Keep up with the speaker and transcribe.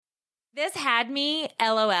This had me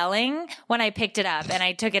LOLing when I picked it up and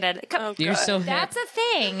I took it at. You're so hip. That's a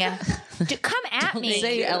thing. Come at Don't me.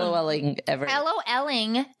 say LOLing ever.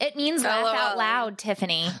 LOLing. It means laugh out loud,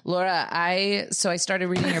 Tiffany. Laura, I started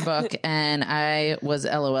reading your book and I was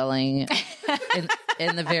LOLing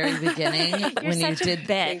in the very beginning. You're such a bitch.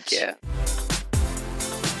 Thank you.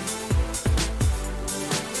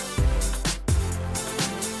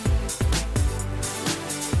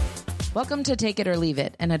 Welcome to Take It or Leave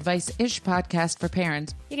It, an advice-ish podcast for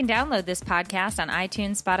parents. You can download this podcast on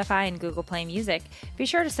iTunes, Spotify, and Google Play Music. Be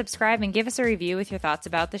sure to subscribe and give us a review with your thoughts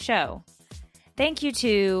about the show. Thank you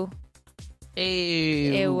to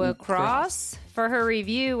Ewa Cross for her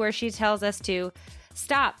review where she tells us to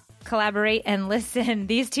stop, collaborate, and listen.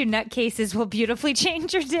 These two nutcases will beautifully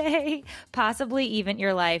change your day, possibly even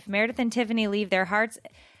your life. Meredith and Tiffany leave their hearts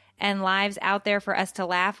and lives out there for us to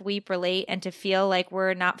laugh, weep, relate, and to feel like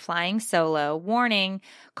we're not flying solo. Warning,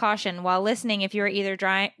 caution, while listening, if you're either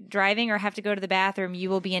driving or have to go to the bathroom,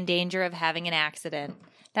 you will be in danger of having an accident.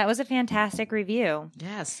 That was a fantastic review.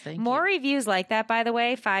 Yes, thank you. More reviews like that, by the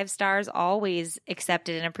way. 5 stars, always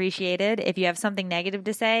accepted and appreciated. If you have something negative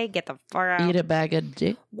to say, get the fuck out. Eat a bag of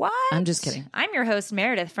dick. What? I'm just kidding. I'm your host,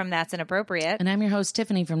 Meredith, from That's Inappropriate. And I'm your host,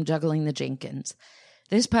 Tiffany, from Juggling the Jenkins.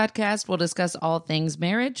 This podcast will discuss all things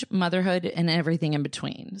marriage, motherhood, and everything in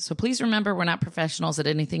between. So please remember we're not professionals at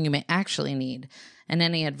anything you may actually need. And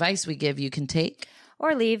any advice we give you can take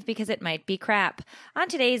or leave because it might be crap. On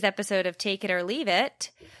today's episode of Take It or Leave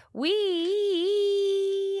It,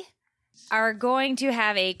 we are going to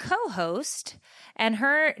have a co-host, and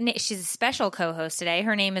she's a special co-host today.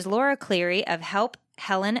 Her name is Laura Cleary of Help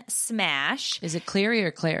Helen Smash. Is it Cleary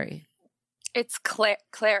or Clary? It's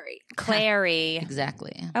Clary. Clary.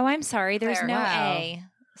 Exactly. Oh, I'm sorry. There's Clary. no Wow. A.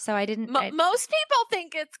 So I didn't. Most people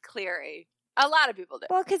think it's Cleary. A lot of people do.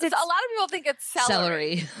 Well, because a lot of people think it's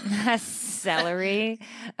celery. Celery.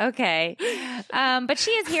 Okay. But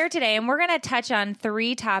she is here today, and we're going to touch on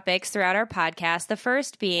 3 topics throughout our podcast. The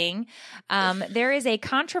first being there is a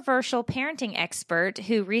controversial parenting expert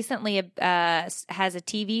who recently has a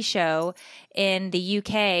TV show in the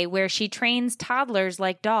UK where she trains toddlers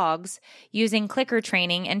like dogs using clicker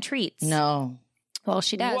training and treats. No. Well,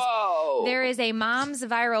 she does. Whoa. There is a mom's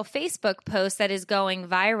viral Facebook post that is going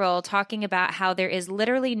viral talking about how there is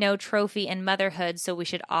literally no trophy in motherhood, so we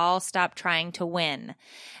should all stop trying to win.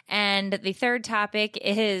 And the third topic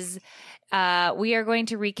is we are going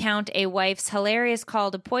to recount a wife's hilarious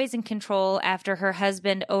call to poison control after her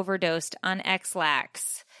husband overdosed on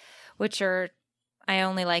X-Lax, which are... I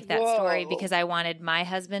only like that story because I wanted my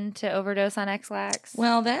husband to overdose on X-Lax.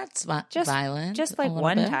 Well, that's violent. Just like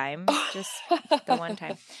one time. Just the one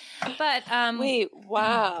time. But wait,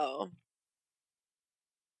 wow.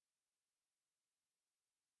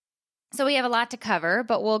 So we have a lot to cover,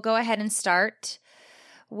 but we'll go ahead and start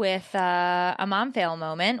with a mom fail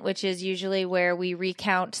moment, which is usually where we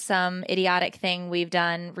recount some idiotic thing we've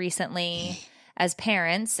done recently as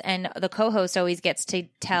parents, and the co-host always gets to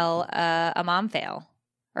tell a mom fail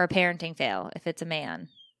or a parenting fail if it's a man.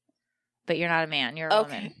 But you're not a man, you're a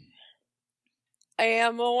woman. I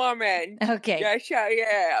am a woman. Okay. Yes,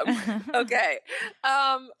 I am. Okay.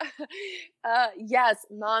 Yes,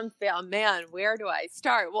 mom fail. Man, where do I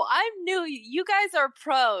start? Well, I'm new. You guys are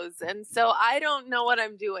pros, and so I don't know what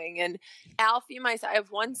I'm doing. And Alfie, I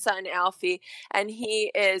have one son, Alfie, and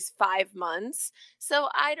he is 5 months. So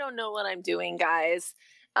I don't know what I'm doing, guys.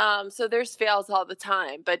 So there's fails all the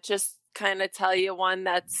time, but just kind of tell you one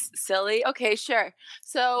that's silly. Okay, sure.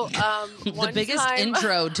 So the biggest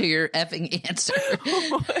intro to your effing answer.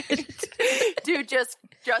 Dude, just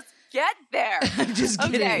get there. I'm just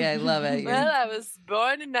kidding. I love it. Well, I was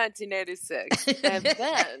born in 1986. And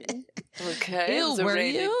then, it was a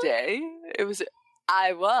rainy day. I was.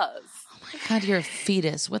 Oh my God, you're a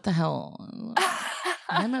fetus. What the hell?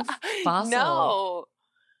 I'm a fossil. No.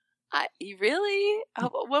 You really?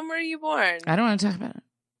 When were you born? I don't want to talk about it.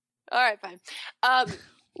 All right, fine.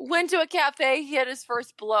 Went to a cafe. He had his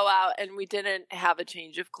first blowout, and we didn't have a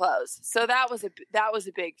change of clothes. So that was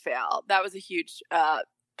a big fail. That was a huge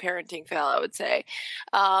parenting fail, I would say.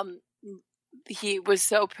 He was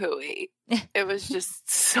so pooey. It was just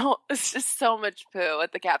so much poo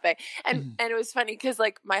at the cafe. And it was funny because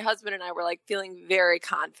like my husband and I were like feeling very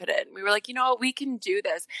confident. We were like, you know what, we can do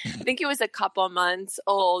this. I think it was a couple months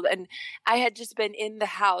old, and I had just been in the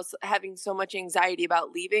house having so much anxiety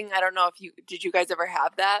about leaving. I don't know if did you guys ever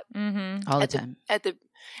have that? Mm-hmm. All the time.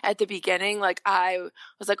 at the beginning. Like I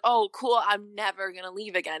was like, oh, cool, I'm never going to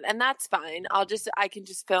leave again. And that's fine. I can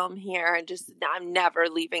just film here and I'm never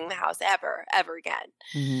leaving the house ever again.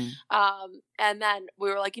 Mm-hmm. And then we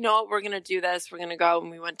were like, you know what, we're going to do this. We're going to go.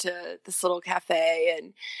 And we went to this little cafe.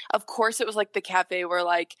 And of course it was like the cafe where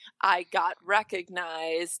like I got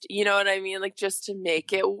recognized, you know what I mean? Like just to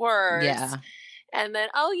make it worse. Yeah. And then,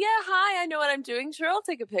 oh yeah, hi, I know what I'm doing. Sure, I'll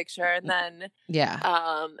take a picture. And then,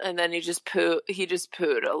 and then he just pooed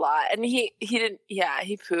a lot, and he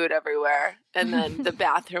pooed everywhere. And then the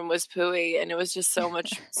bathroom was pooey, and it was just so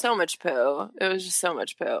much poo. It was just so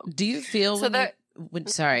much poo. Do you feel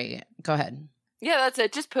sorry, go ahead. Yeah, that's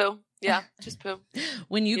it. Just poo. Yeah, just poo.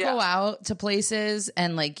 When you go out to places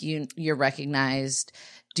and like you're recognized,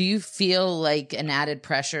 do you feel like an added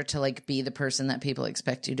pressure to like be the person that people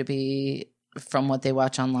expect you to be from what they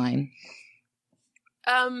watch online?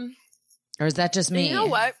 Or is that just me? You know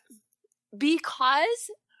what?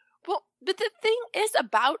 Because, well, but the thing is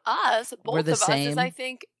about us, both of us, is I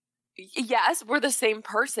think, yes, we're the same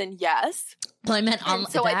person, yes. Well, I meant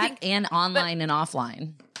online and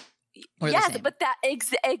offline. Yes, but that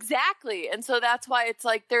exactly. And so that's why it's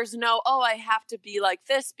like there's no, oh, I have to be like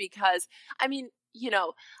this because, I mean, you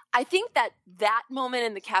know, I think that moment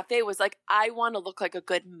in the cafe was like, I want to look like a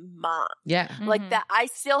good mom. Yeah. Mm-hmm. Like that. I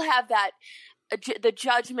still have that, the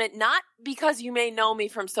judgment, not because you may know me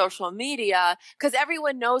from social media, because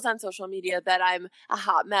everyone knows on social media that I'm a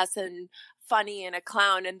hot mess and funny and a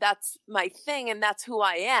clown. And that's my thing. And that's who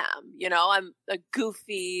I am. You know, I'm a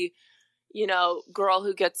goofy, you know, girl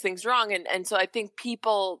who gets things wrong. And so I think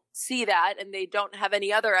people see that and they don't have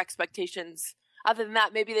any other expectations other than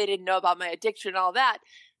that. Maybe they didn't know about my addiction and all that.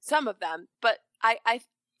 Some of them, but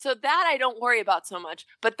so that I don't worry about so much,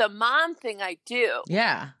 but the mom thing I do.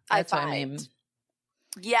 Yeah. That's what I mean.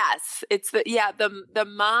 Yes. It's the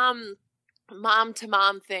mom to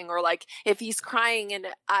mom thing, or like if he's crying and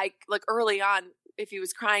I like early on, if he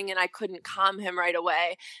was crying and I couldn't calm him right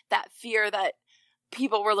away, that fear that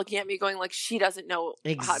people were looking at me going like, she doesn't know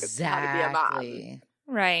how to be a mom.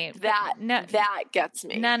 Right. That gets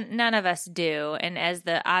me. None of us do. And as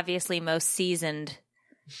the obviously most seasoned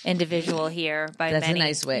individual here by That's a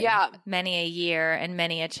nice way. Yeah. many a year and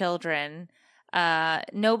many a children,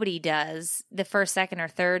 nobody does the first, second, or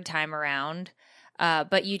third time around.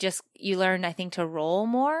 But you learn, I think, to roll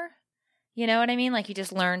more. You know what I mean? Like you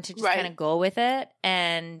just learn to just kind of go with it,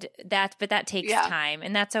 and that takes time,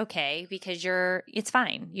 and that's okay because it's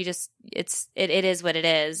fine. You just it is what it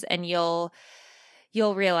is, and you'll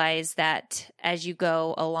realize that as you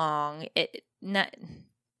go along,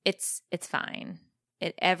 it's fine.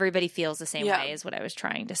 Everybody feels the same way is what I was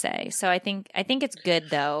trying to say. So I think it's good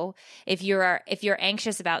though. If you're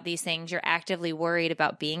anxious about these things, you're actively worried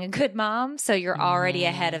about being a good mom. So you're already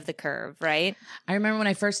ahead of the curve, right? I remember when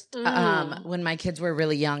I first, when my kids were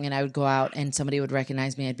really young and I would go out and somebody would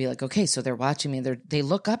recognize me, I'd be like, okay, so they're watching me. They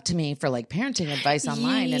look up to me for like parenting advice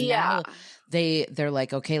online. And now they're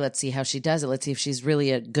like, okay, let's see how she does it. Let's see if she's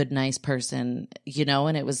really a good, nice person, you know?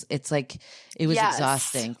 And it was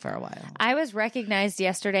exhausting for a while. I was recognized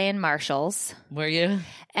yesterday in Marshall's. Were you?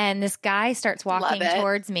 And this guy starts walking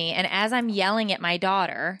towards me. And as I'm yelling at my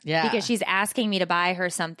daughter, because she's asking me to buy her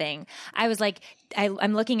something, I was like,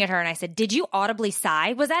 I'm looking at her and I said, did you audibly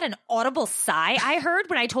sigh? Was that an audible sigh I heard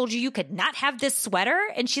when I told you could not have this sweater?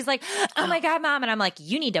 And she's like, oh my God, Mom. And I'm like,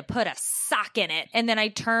 you need to put a sock in it. And then I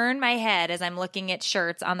turn my head as I'm looking at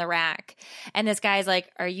shirts on the rack. And this guy's like,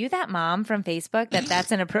 are you that mom from Facebook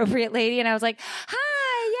that's an appropriate lady? And I was like,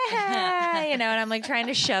 hi, yeah. You know, and I'm like trying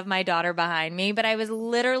to shove my daughter behind me. But I was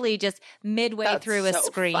literally just midway through a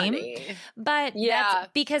scream. Funny. But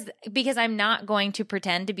that's because I'm not going to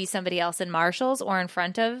pretend to be somebody else in Marshall's or in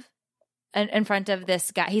front of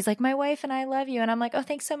this guy. He's like, my wife and I love you. And I'm like, oh,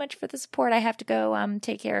 thanks so much for the support. I have to go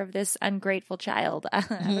take care of this ungrateful child. Have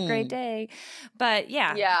a great day. But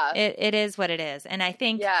it is what it is. And I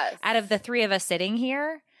think out of the three of us sitting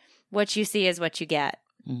here, what you see is what you get.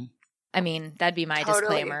 Mm. I mean, that'd be my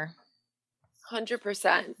disclaimer.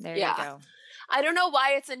 100%. There you go. I don't know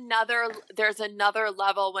why there's another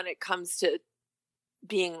level when it comes to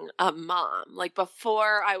being a mom. Like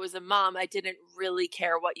before I was a mom, I didn't really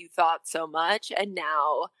care what you thought so much. And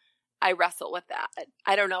now I wrestle with that.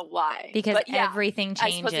 I don't know why. Because everything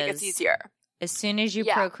changes. I suppose it gets easier. As soon as you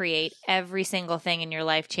procreate, every single thing in your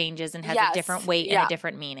life changes and has a different weight and a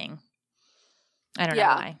different meaning. I don't know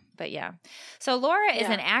why, but yeah. So Laura is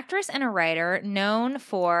an actress and a writer known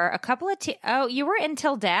for a couple of you were in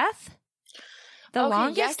Till Death? The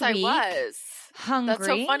longest week. I was. hungry. That's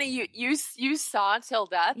so funny. You saw Till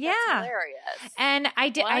Death. Yeah. That's hilarious. And I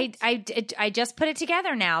did. What? I just put it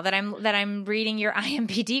together now that I'm reading your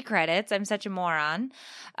IMDb credits. I'm such a moron.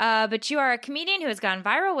 But you are a comedian who has gone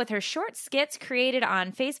viral with her short skits created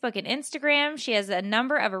on Facebook and Instagram. She has a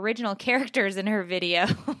number of original characters in her video,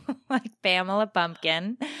 like Pamela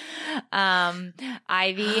Pumpkin,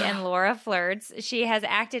 Ivy, and Laura Flirts. She has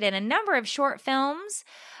acted in a number of short films,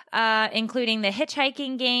 including The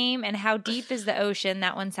Hitchhiking Game and How Deep is the Ocean.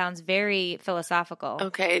 That one sounds very philosophical.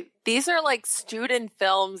 Okay. These are like student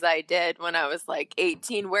films I did when I was like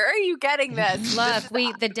 18. Where are you getting this?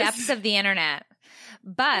 Look, the depths of the internet.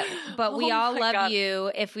 But we all love God.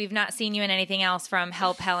 you if we've not seen you in anything else from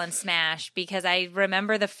Help Helen Smash, because I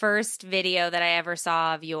remember the first video that I ever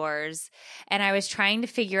saw of yours, and I was trying to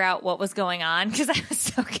figure out what was going on because I was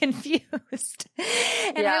so confused.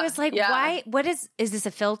 And I was like, why? What is this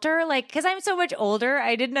a filter? Like, because I'm so much older,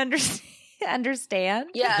 I didn't understand.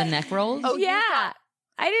 Yeah. The neck rolls? Oh, Yeah.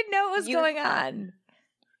 I didn't know what was going on.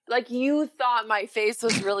 Like, you thought my face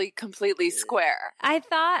was really completely square. I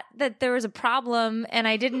thought that there was a problem and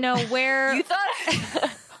I didn't know where. You thought...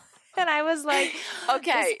 And I was like,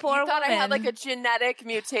 okay, this poor you thought woman. I had like a genetic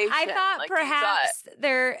mutation. I thought like perhaps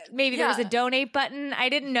there was a donate button. I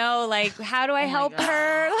didn't know, like, how do I help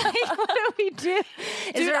her? Like, what do we do?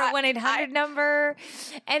 Is there a 1-800 number?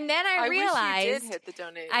 And then I realized wish you did hit the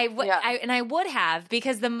donate. I would have,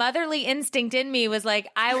 because the motherly instinct in me was like,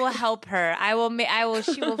 I will help her.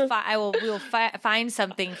 We will find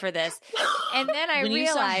something for this. And then I when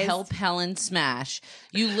realized, you saw Help Helen Smash,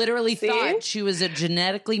 you literally thought she was a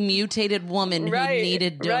genetically mutated woman who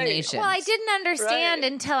needed donations. well, I didn't understand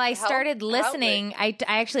until I started listening. I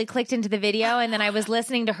actually clicked into the video, and then I was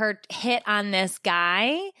listening to her hit on this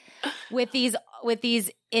guy with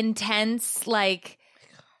these intense, like,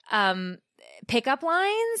 pickup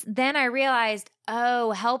lines. Then I realized,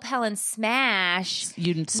 oh, Help Helen Smash.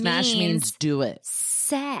 Smash means do it.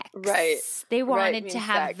 Sex. Right. They wanted to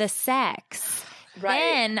have sex. the sex. Right.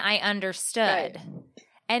 Then I understood. Right.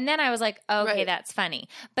 And then I was like, okay, Right. that's funny.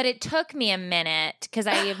 But it took me a minute because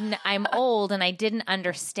I'm old and I didn't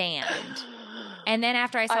understand. And then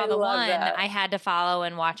after I saw the love one, that. I had to follow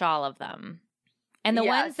and watch all of them. And the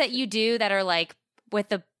Yes. ones that you do that are like with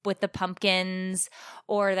the pumpkins,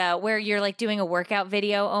 or where you're like doing a workout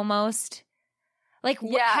video almost. Like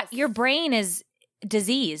Yes. your brain is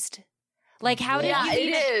diseased. Like, how did Yeah, you it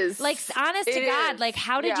even, is. like, honest to It God, is. like,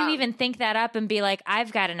 how did you Yeah. even think that up and be like,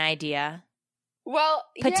 I've got an idea? Well,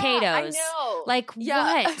 Potatoes. Yeah, I know. Like,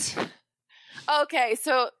 Yeah. what? Okay,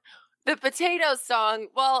 so the potato song,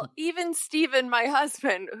 well, even Steven, my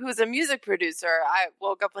husband, who's a music producer, I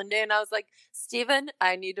woke up one day and I was like, Steven,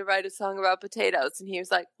 I need to write a song about potatoes. And he was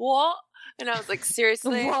like, what? And I was like,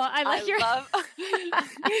 seriously? Well, I like your- love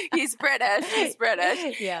He's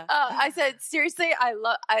British. Yeah. I said, seriously, I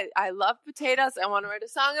love potatoes. I want to write a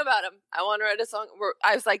song about them. I want to write a song.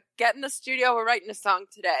 I was like, get in the studio. We're writing a song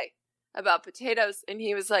today about potatoes. And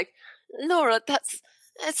he was like, Laura,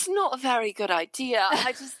 it's not a very good idea.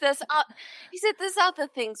 He said, there's other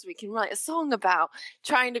things we can write a song about,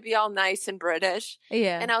 trying to be all nice and British.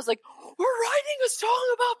 Yeah. And I was like, we're writing a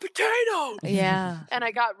song about potatoes. Yeah. And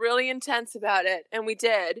I got really intense about it, and we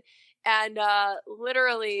did. And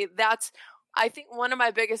literally, that's, I think, one of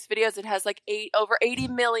my biggest videos. It has like over 80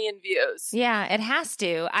 million views. Yeah, it has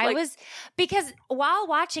to. Because while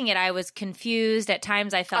watching it, I was confused. At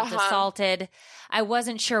times I felt assaulted. I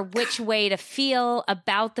wasn't sure which way to feel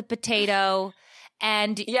about the potato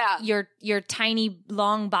and your tiny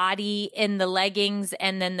long body in the leggings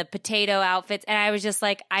and then the potato outfits. And I was just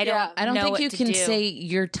like, I don't know think what you to can do. say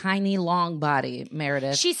your tiny long body,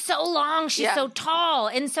 Meredith. She's so long. She's so tall.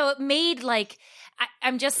 And so it made like,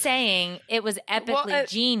 I'm just saying it was epically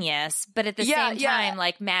genius, but at the same time,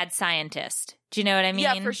 like mad scientist. Do you know what I mean?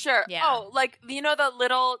 Yeah, for sure. Yeah. Oh, like, you know, the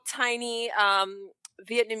little tiny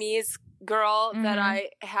Vietnamese girl that I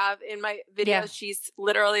have in my videos? Yeah. She's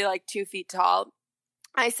literally like 2 feet tall.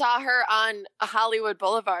 I saw her on a Hollywood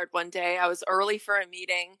Boulevard one day. I was early for a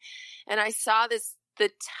meeting, and I saw the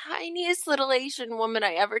tiniest little Asian woman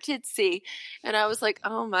I ever did see. And I was like,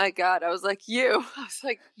 oh my God. I was like, you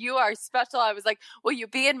are special. I was like, will you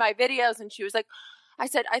be in my videos? And she was like, I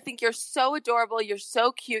said, I think you're so adorable. You're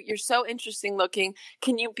so cute. You're so interesting looking.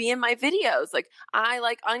 Can you be in my videos? Like, I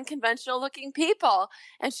like unconventional looking people.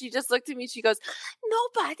 And she just looked at me. She goes,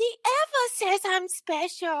 nobody ever says I'm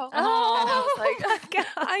special. Oh, and I was like,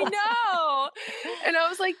 I know. And I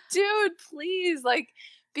was like, dude, please, like,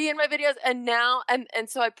 be in my videos. And now, and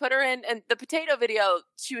so I put her in, and the potato video,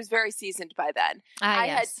 she was very seasoned by then. I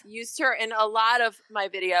had used her in a lot of my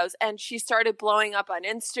videos, and she started blowing up on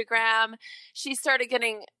Instagram. She started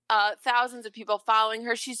getting thousands of people following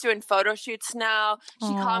her. She's doing photo shoots now. She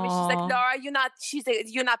called me. She's like, Laura,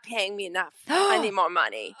 you're not paying me enough. I need more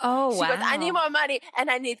money. Oh, she goes, I need more money, and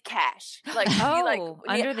I need cash. Like,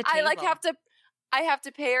 under the table. I have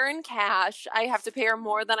to pay her in cash. I have to pay her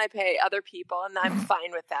more than I pay other people, and I'm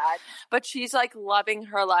fine with that. But she's like loving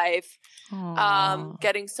her life,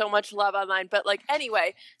 getting so much love online. But like,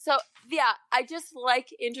 anyway, so yeah, I just like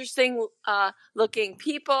interesting looking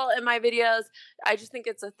people in my videos. I just think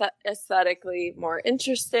it's aesthetically more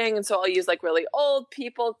interesting. And so I'll use like really old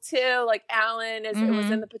people too. Like Alan it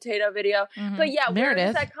was in the potato video. But yeah, Meredith, where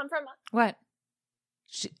does that come from? What?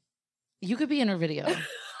 You could be in her video.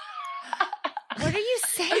 What are you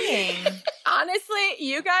saying? Honestly,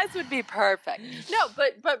 you guys would be perfect. No,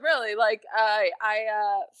 but really, like, I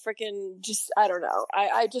freaking just, I don't know.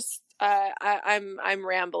 I'm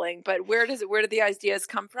rambling, but where do the ideas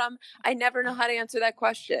come from? I never know how to answer that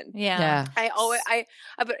question. Yeah. I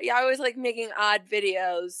always like making odd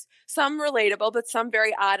videos, some relatable, but some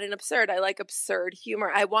very odd and absurd. I like absurd humor.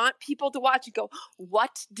 I want people to watch and go,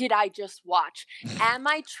 what did I just watch? Am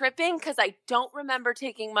I tripping? Because I don't remember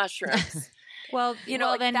taking mushrooms. Well,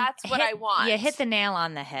 then that's what I want. You hit the nail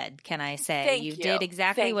on the head, can I say? Thank you you. did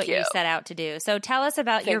exactly Thank what you. you set out to do. So tell us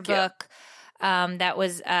about your book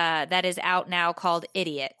that is out now called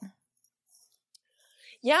Idiot.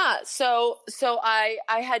 Yeah. So I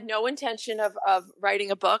had no intention of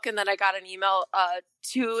writing a book. And then I got an email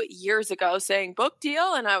 2 years ago saying book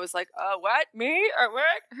deal. And I was like, what? Me? Or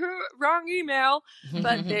what? Who? Wrong email.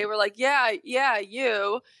 But they were like, yeah,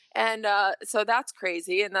 you. And so that's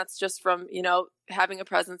crazy. And that's just from, having a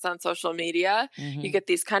presence on social media. You get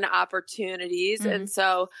these kind of opportunities. And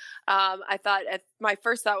so I thought, my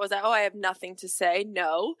first thought was, I have nothing to say.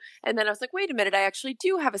 No. And then I was like, wait a minute, I actually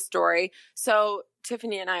do have a story. So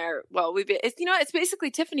Tiffany and I are, it's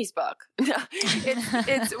basically Tiffany's book.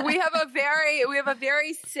 we have a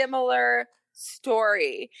very similar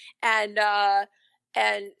story. And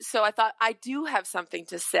so I thought I do have something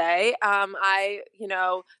to say.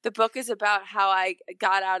 The book is about how I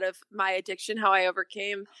got out of my addiction, how I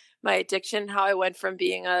overcame my addiction, how I went from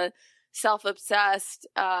being a self-obsessed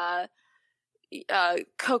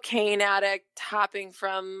cocaine addict, hopping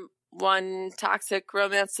from one toxic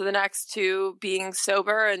romance to the next to being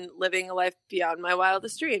sober and living a life beyond my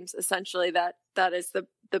wildest dreams. Essentially, that is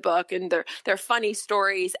the book, and they're funny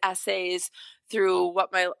stories, essays through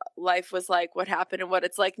what my life was like, what happened, and what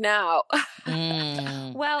it's like now.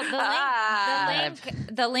 Well,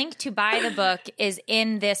 the link to buy the book is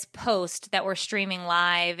in this post that we're streaming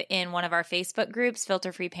live in one of our Facebook groups,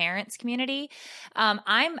 Filter Free Parents Community.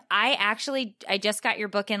 I just got your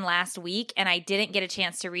book in last week, and I didn't get a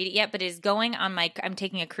chance to read it yet, but it is going on I'm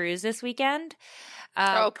taking a cruise this weekend.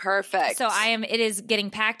 Perfect. So it is getting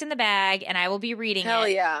packed in the bag, and I will be reading it. Hell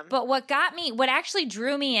yeah. But what actually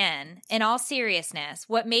drew me in all seriousness,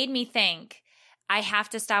 what made me think I have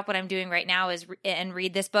to stop what I'm doing right now and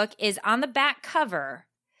read this book is on the back cover.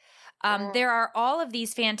 There are all of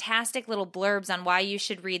these fantastic little blurbs on why you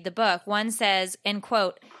should read the book. One says, end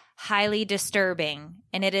quote, highly disturbing,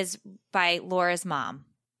 and it is by Laura's mom.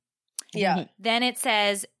 Yeah. Then it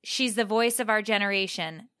says, she's the voice of our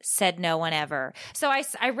generation, said no one ever. So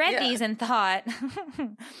I read these and thought,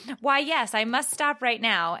 why, yes, I must stop right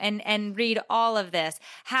now and read all of this.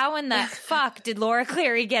 How in the fuck did Laura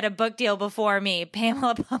Cleary get a book deal before me?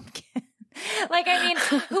 Pamela Pumpkin.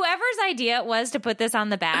 Whoever's idea it was to put this on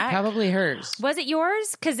the back. Probably hers. Was it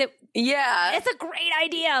yours? Because it's a great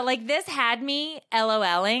idea. Like, this had me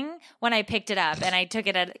LOLing when I picked it up, and I took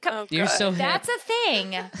it at. You're so hip. That's a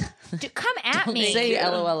thing. Come at Don't me. say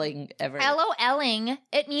LOLing ever. LOLing.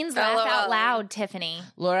 It means laugh out loud, Tiffany.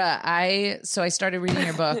 Laura, I started reading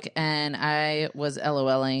your book, and I was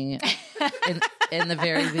LOLing in the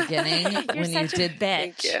very beginning when you did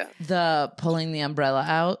the pulling the umbrella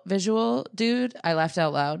out visual, dude. I laughed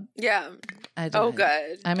out loud. Yeah.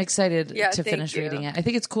 Good. I'm excited to finish reading it. I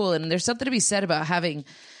think it's cool, and there's something to be said about having.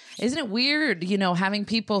 Isn't it weird, having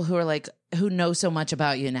people who are who know so much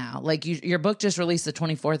about you now? Like, your book just released the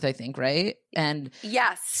 24th, I think, right? And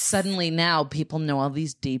yes, suddenly now people know all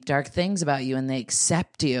these deep, dark things about you, and they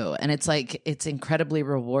accept you. And it's incredibly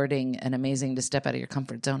rewarding and amazing to step out of your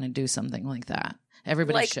comfort zone and do something like that.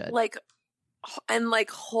 Everybody should.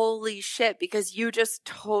 Holy shit, because you just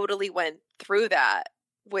totally went through that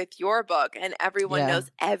with your book, and everyone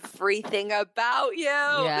knows everything about you.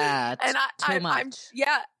 Yeah, and too much.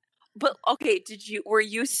 But okay, were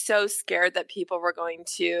you so scared that people were going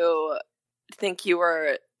to think you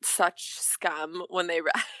were such scum when they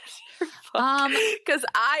read your book? Because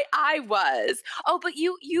I was. Oh, but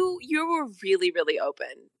you were really, really open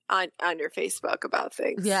on your Facebook about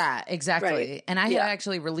things. Yeah, exactly. Right. And I had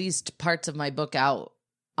actually released parts of my book out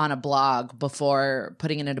on a blog before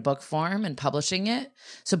putting it into book form and publishing it.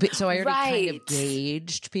 So I already kind of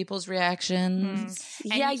gauged people's reactions.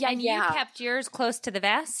 And you kept yours close to the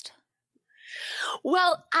vest?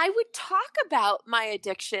 Well, I would talk about my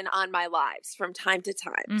addiction on my lives from time to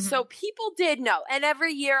time. Mm-hmm. So people did know. And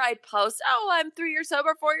every year I'd post, I'm 3 years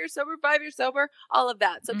sober, 4 years sober, 5 years sober, all of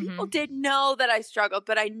that. So people did know that I struggled,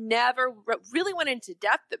 but I never really went into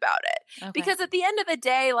depth about it. Because at the end of the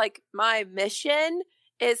day, like, my mission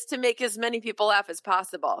is to make as many people laugh as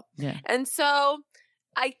possible. Yeah. And so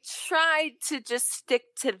I tried to just stick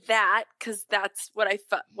to that because that's what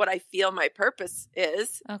I feel my purpose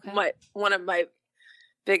is. Okay. One of my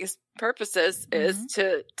biggest purposes is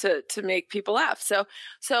to make people laugh. So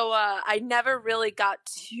I never really got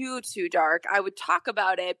too dark. I would talk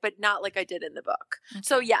about it, but not like I did in the book. Okay.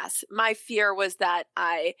 So yes, my fear was that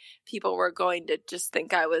people were going to just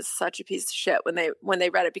think I was such a piece of shit when they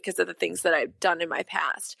read it because of the things that I've done in my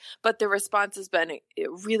past. But the response has been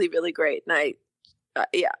really, really great, and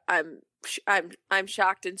I'm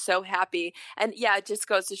shocked and so happy. And yeah, it just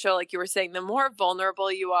goes to show, like you were saying, the more vulnerable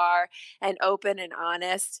you are and open and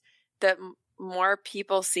honest, the more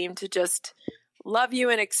people seem to just love you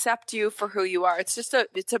and accept you for who you are. It's just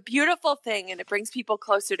it's a beautiful thing, and it brings people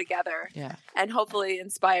closer together. Yeah. And hopefully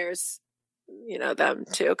inspires, them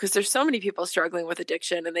too, because there's so many people struggling with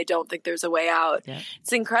addiction and they don't think there's a way out. Yeah.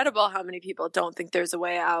 It's incredible how many people don't think there's a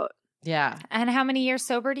way out. Yeah. And how many years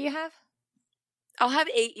sober do you have? I'll have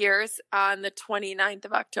 8 years on the 29th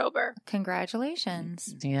of October.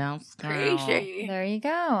 Congratulations. Yeah. Crazy. There you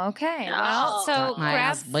go. Okay. Well, so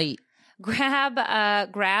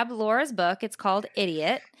grab Laura's book. It's called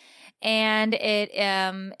Idiot. And it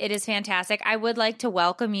is fantastic. I would like to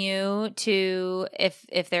welcome you to,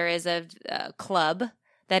 if there is a club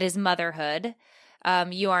that is motherhood.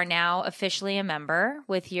 You are now officially a member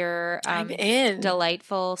with your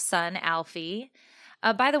delightful son, Alfie.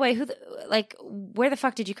 By the way, where the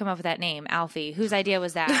fuck did you come up with that name, Alfie? Whose idea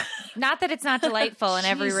was that? Not that it's not delightful in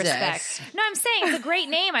every respect. No, I'm saying it's a great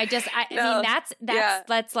name. I mean,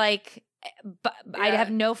 that's like, I have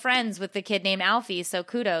no friends with the kid named Alfie, so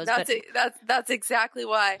kudos. That's exactly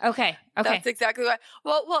why. Okay. That's exactly why.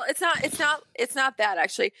 Well, it's not that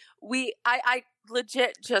actually. I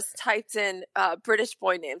legit just typed in British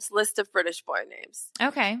boy names, list of British boy names.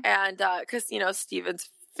 Okay. And because Stephen's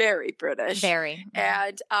very British. Very.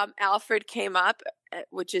 And Alfred came up,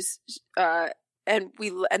 which is and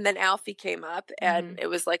then Alfie came up, and it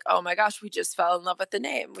was like, oh my gosh, we just fell in love with the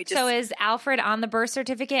name. So is Alfred on the birth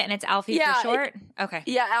certificate and it's Alfie for short? Okay.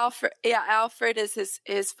 Yeah, Alfred is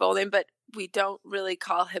his full name, but we don't really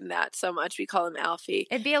call him that so much. We call him Alfie.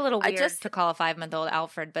 It'd be a little weird to call a 5-month-old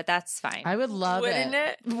Alfred, but that's fine. I would love Wouldn't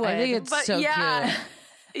it? I think it's so cute.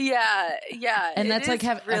 Yeah. And that's like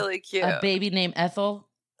have really cute. A baby named Ethel.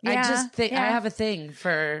 Yeah, I just think I have a thing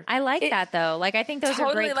for. I like that though. Like I think those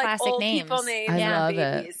are great classic old names. People names. I love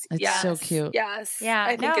it. It's so cute. Yes. Yeah.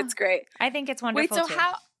 I think it's great. I think it's wonderful. Wait. So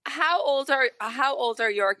how old are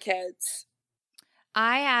your kids?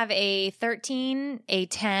 I have a 13, a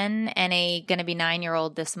 10, and a going to be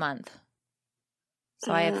 9-year-old this month.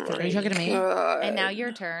 So I have 3. Are you talking to me? And now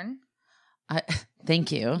your turn.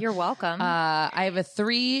 Thank you. You're welcome. I have a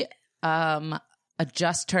 3. I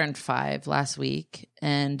just turned 5 last week,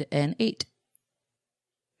 and an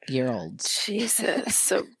 8-year-old. Jesus,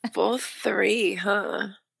 so both 3, huh?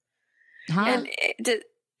 And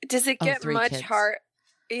does it get much hard?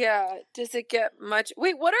 Yeah, does it get much?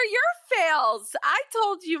 Wait, what are your fails? I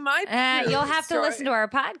told you my. You'll have to listen to our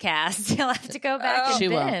podcast. You'll have to go back and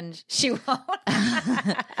binge. She won't.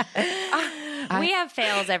 We have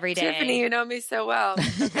fails every day. Tiffany, you know me so well.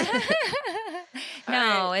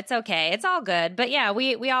 No, it's okay. It's all good. But yeah,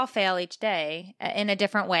 we all fail each day in a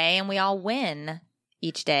different way, and we all win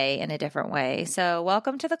each day in a different way. So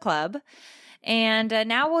welcome to the club. And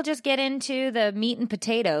now we'll just get into the meat and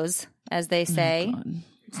potatoes, as they say. Oh,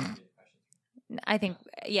 I think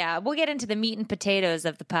yeah, we'll get into the meat and potatoes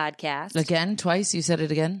of the podcast. Again, twice? You said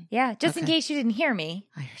it again? Yeah, just in case you didn't hear me.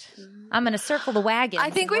 I heard. I'm going to circle the wagon. I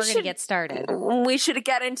think we're we going to get started. We should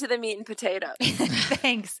get into the meat and potatoes.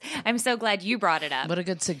 Thanks. I'm so glad you brought it up. What a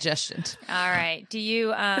good suggestion. All right. Do you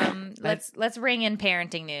let's ring in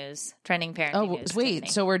parenting news, trending parenting news. Wait, Tiffany.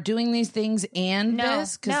 so we're doing these things and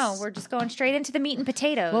this? No, we're just going straight into the meat and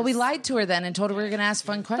potatoes. Well, we lied to her then and told her we were going to ask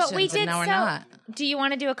fun questions, but we did. and now we're not. Do you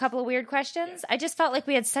want to do a couple of weird questions? I just felt like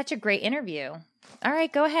we had such a great interview. All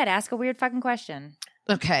right, go ahead. Ask a weird fucking question.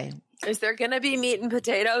 Okay. Is there going to be meat and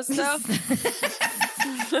potatoes though?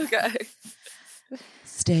 Okay.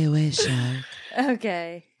 Stay away, shark.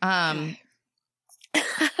 Okay.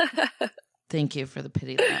 Thank you for the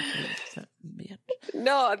pity laugh.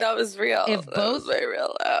 No, that was real. If That both- was very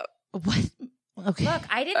real. What? Okay. Look,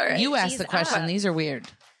 I didn't. right. You make asked the these question. up. These are weird.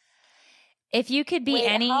 If you could be Wait,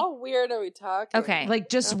 any. how weird are we talking? Okay. Like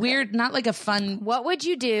just weird, not like a fun. What would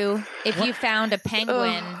you do if you found a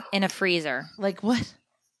penguin in a freezer? Like what?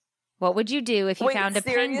 What would you do if you Wait, found a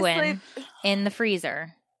seriously? penguin in the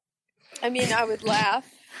freezer? I mean, I would laugh.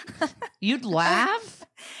 You'd laugh?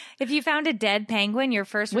 If you found a dead penguin, your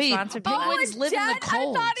first Wait, response would be penguins live in the Dead?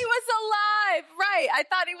 cold. I thought he was alive. Right. I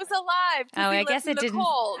thought he was alive. 'cause Oh, he I lives guess in it the didn't.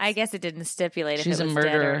 cold. I guess it didn't stipulate She's if a it was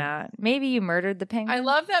dead murderer. or not. Maybe you murdered the penguin. I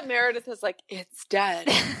love that Meredith is like, it's dead.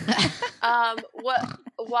 What?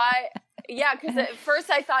 Why? Yeah, because at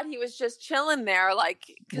first I thought he was just chilling there, like,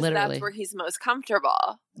 because Literally. that's where he's most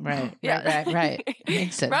comfortable. Right. Yeah. Right.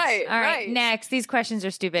 Makes sense. Right. All right, next. These questions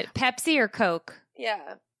are stupid. Pepsi or Coke?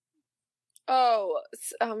 Yeah. Oh,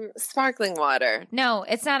 sparkling water. No,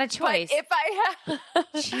 it's not a choice. But if I have,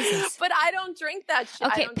 Jesus. but I don't drink that shit.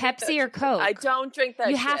 Okay, I don't drink Pepsi that or shit. Coke? I don't drink that.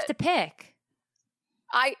 You shit. have to pick.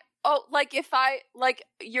 Like if I like,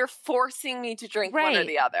 you're forcing me to drink one or Right.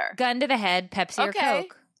 the other. Gun to the head, Pepsi or Okay.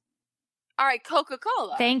 Coke? All right,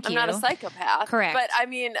 Coca-Cola. Thank I'm not a you. psychopath. Correct. But I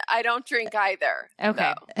mean, I don't drink either.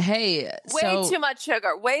 Okay. No. Hey, Way so too much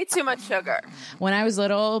sugar. Way too much sugar. when I was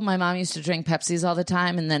little, my mom used to drink Pepsis all the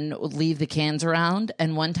time and then leave the cans around.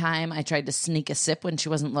 And one time I tried to sneak a sip when she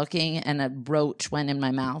wasn't looking and a roach went in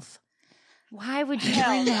my mouth. Why would you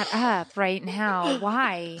bring that up right now?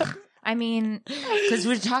 Why? I mean, Because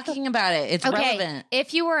we're talking about it. It's okay. relevant.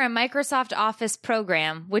 If you were a Microsoft Office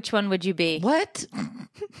program, which one would you be? What?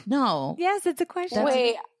 No. Yes, it's a question.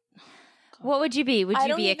 Wait, What would you be? Would I you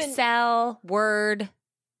don't be even- Excel, Word,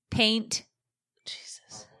 Paint,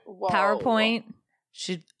 Jesus. whoa. PowerPoint?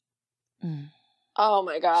 Should. Oh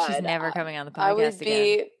my god. She's never coming on the podcast I would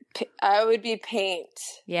again. I would be paint.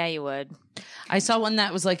 Yeah, you would. I saw one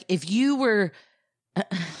that was like, if you were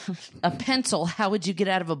a pencil, how would you get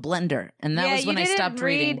out of a blender? And that yeah, was when you I didn't stopped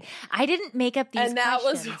reading. I didn't make up these And that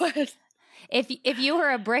questions. was what If you were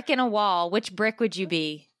a brick in a wall, which brick would you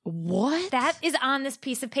be? What? That is on this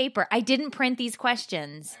piece of paper. I didn't print these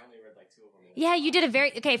questions. Yeah, you did a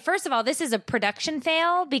very okay. First of all, this is a production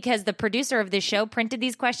fail because the producer of this show printed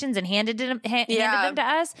these questions and handed them to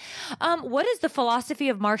us. What is the philosophy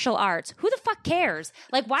of martial arts? Who the fuck cares?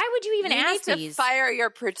 Like, why would you even you ask need to these? fire your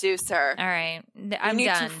producer. All right, You I'm need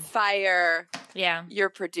done. to fire Yeah, your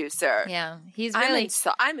producer. yeah. He's really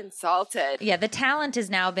I'm insulted. yeah. The talent has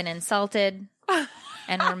now been insulted,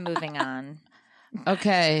 and we're moving on.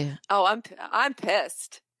 Okay. Oh, I'm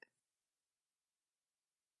pissed.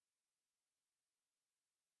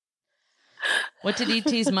 What did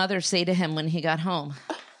E.T.'s mother say to him when he got home?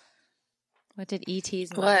 What did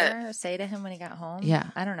E.T.'s What? mother say to him when he got home? Yeah.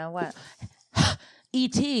 I don't know what.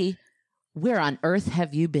 E.T., where on earth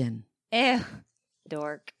have you been? Ew,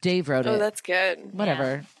 dork. Dave wrote Oh, it. that's good.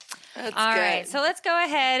 Whatever. That's All good. right, so let's go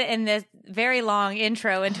ahead in this very long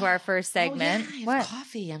intro into our first segment. Oh, yeah, I have What?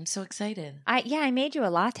 coffee. I'm so excited. I made you a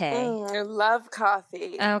latte. I love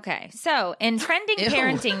coffee. Okay, so in trending Ew.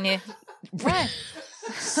 parenting news, what?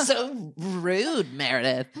 So rude,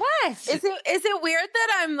 Meredith. What? Is it weird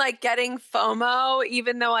that I'm like getting FOMO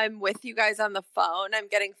even though I'm with you guys on the phone? I'm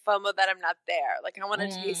getting FOMO that I'm not there. Like I want to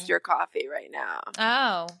taste your coffee right now.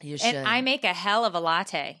 Oh, You should. and I make a hell of a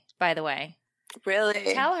latte. By the way,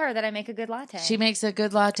 Really? tell her that I make a good latte. She makes a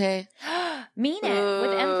good latte. Mean it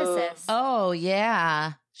with Ooh. emphasis. Oh,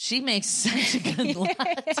 yeah. She makes such a good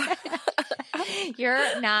latte.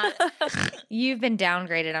 You're not. You've been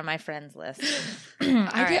downgraded on my friends list. All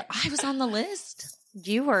right. I was on the list.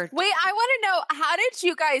 You were. Wait, I want to know, how did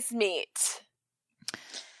you guys meet?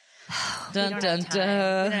 We Dun, don't dun, have time. We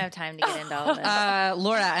don't dun. have time to get into all of this.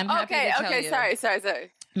 Laura, I'm happy to tell you.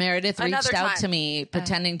 Sorry. Meredith reached Another out time. to me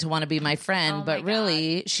pretending to want to be my friend, Oh my but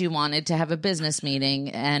really she wanted to have a business meeting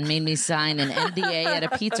and made me sign an NDA at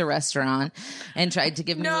a pizza restaurant and tried to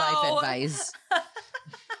give me No. life advice.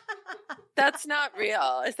 That's not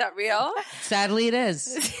real. Is that real? Sadly, it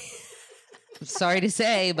is. Sorry to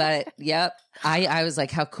say, but yep. I was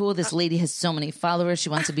like, how cool. This lady has so many followers. She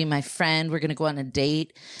wants to be my friend. We're going to go on a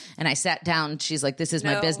date. And I sat down. She's like, this is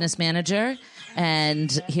my business manager.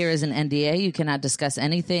 And here is an NDA. You cannot discuss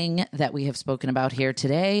anything that we have spoken about here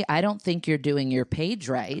today. I don't think you're doing your page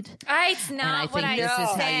right. It's not what I said. And I think this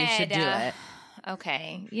is how you should do it.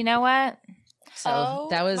 Okay. You know what? So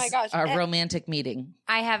that was our romantic meeting.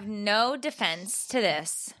 I have no defense to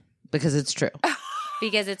this. Because it's true.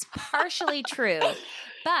 Because it's partially true.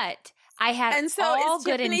 But I had all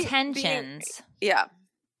good intentions.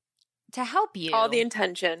 To help you. All the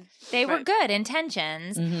intention. They were good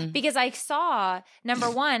intentions because I saw, number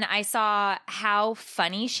one, I saw how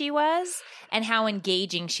funny she was and how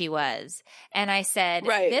engaging she was. And I said,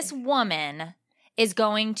 this woman is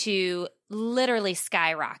going to literally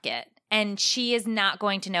skyrocket and she is not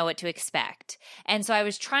going to know what to expect. And so I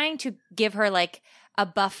was trying to give her like a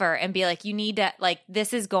buffer and be like, you need to, like,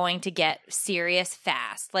 this is going to get serious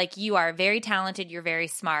fast. Like, you are very talented. You're very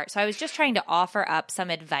smart. So I was just trying to offer up some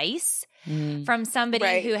advice from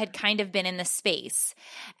somebody who had kind of been in the space.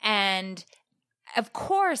 And of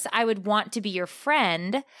course, I would want to be your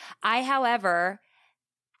friend. I, however,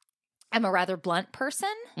 am a rather blunt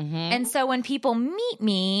person. And so when people meet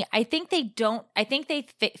me, I think they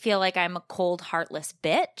feel like I'm a cold, heartless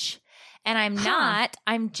bitch. And I'm not.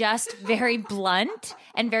 I'm just very blunt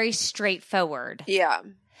and very straightforward. Yeah.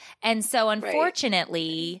 And so,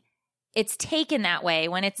 unfortunately, it's taken that way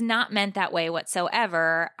when it's not meant that way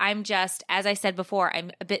whatsoever. I'm just, as I said before,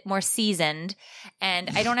 I'm a bit more seasoned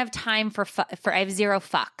and I don't have time for I have zero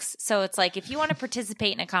fucks. So it's like, if you want to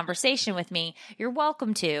participate in a conversation with me, you're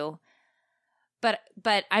welcome to.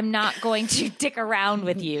 But I'm not going to dick around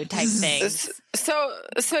with you type things.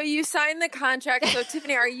 So you signed the contract. So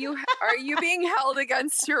Tiffany, are you being held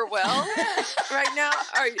against your will right now?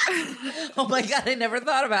 Oh my God, I never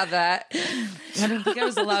thought about that. I didn't think I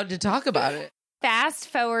was allowed to talk about it. Fast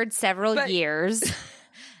forward several years.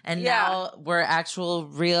 And now we're actual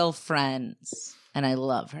real friends. And I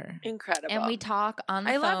love her. Incredible. And we talk on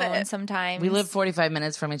the phone sometimes. We live 45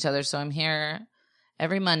 minutes from each other, so I'm here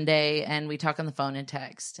every Monday, and we talk on the phone and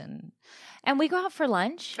text. And we go out for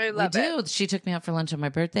lunch. I love it. She took me out for lunch on my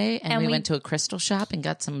birthday, and we went to a crystal shop and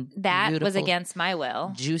got some That was against my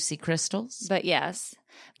will. Juicy crystals. But yes.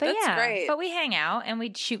 But That's great. But we hang out, and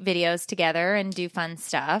we shoot videos together and do fun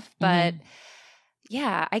stuff. But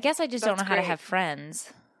yeah, I guess I just don't know how to have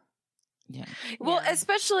friends. Yeah. Well,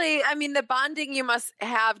 especially, I mean, the bonding you must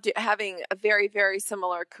have having a very, very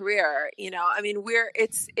similar career. You know, I mean,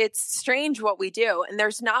 it's strange what we do, and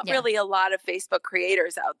there's not really a lot of Facebook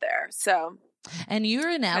creators out there. So, and you're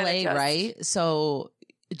in LA, right? So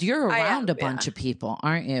you're around a bunch of people,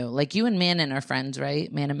 aren't you? Like you and Manon are friends, right?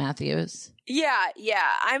 Manon Matthews. Yeah.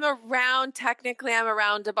 Technically, I'm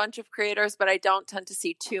around a bunch of creators, but I don't tend to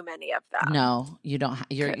see too many of them. No, you don't.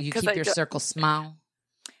 You keep your circle small.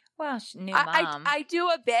 Well, new mom. I do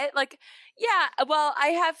a bit well, I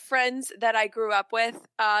have friends that I grew up with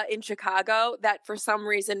in Chicago that for some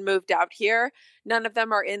reason moved out here. None of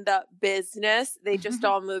them are in the business. They just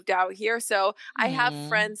all moved out here. So I have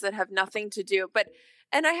friends that have nothing to do,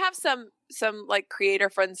 and I have some like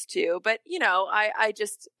creator friends too, but you know, I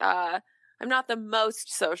just, I'm not the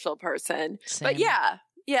most social person, But yeah.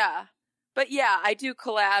 But yeah, I do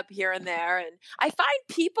collab here and there. And I find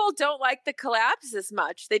people don't like the collabs as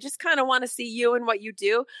much. They just kind of want to see you and what you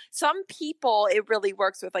do. Some people it really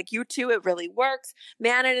works with. Like you two, it really works.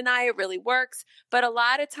 Manon and I, it really works. But a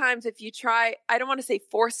lot of times if you try, I don't want to say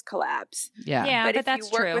force collabs. Yeah, but if that's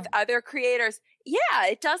you work true. with other creators,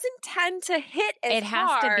 it doesn't tend to hit as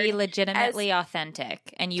hard. It has to be legitimately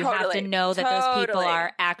authentic. And you have to know that those people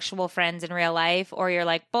are actual friends in real life or you're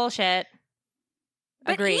like, bullshit.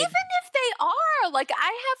 But Agreed. even if they are, like I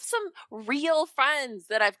have some real friends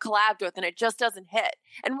that I've collabed with and it just doesn't hit.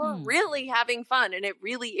 And we're really having fun and it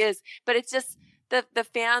really is. But it's just the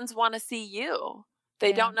fans want to see you.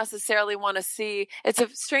 They don't necessarily want to see. It's a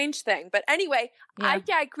strange thing. But anyway, I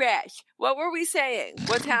digress. What were we saying?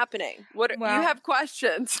 What's happening? You have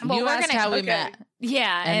questions. Well, you asked how we met.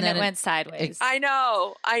 Yeah, and it went sideways. I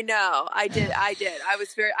know. I did.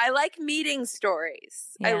 I like meeting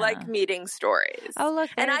stories. Yeah. I like meeting stories. Oh, look.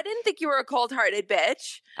 And I didn't think you were a cold-hearted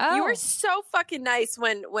bitch. Oh. You were so fucking nice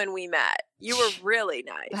when we met. You were really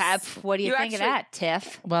nice. What do you think of that,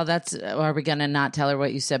 Tiff? Well, are we going to not tell her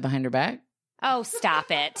what you said behind her back? Oh,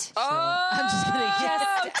 stop it. I'm just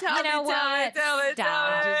kidding. You know what?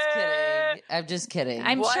 Stop. I'm just kidding.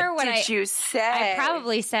 I'm sure what did you say? I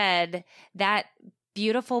probably said that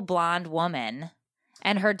beautiful blonde woman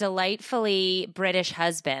and her delightfully British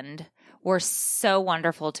husband were so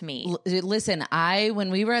wonderful to me. Listen,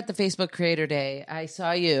 when we were at the Facebook Creator Day, I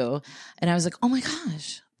saw you and I was like, oh my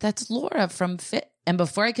gosh, that's Laura from Fit. And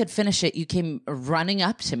before I could finish it, you came running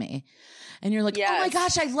up to me and you're like, oh my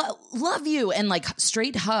gosh, I love you. And like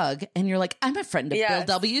straight hug. And you're like, I'm a friend of Bill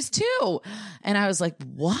W's too. And I was like,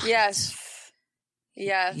 what? Yes.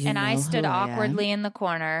 And I stood awkwardly in the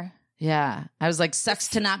corner. Yeah. I was like, sucks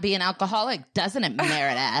to not be an alcoholic, doesn't it,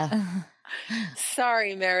 Meredith?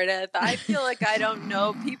 Sorry, Meredith. I feel like I don't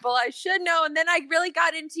know people I should know. And then I really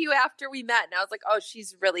got into you after we met. And I was like, oh,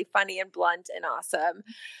 she's really funny and blunt and awesome.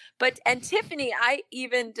 And Tiffany, I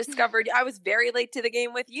even discovered I was very late to the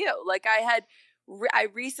game with you. Like I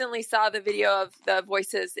recently saw the video of the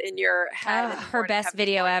voices in your head. Her best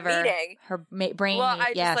video ever. Meeting. Her brain. Well,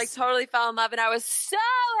 I just like totally fell in love. And I was so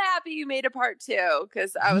happy you made a part 2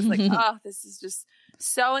 because I was like, oh, this is just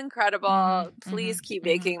so incredible. Please keep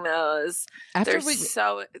making those. I just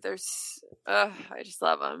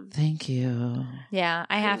love them. Thank you. Yeah,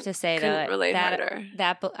 I have to say though,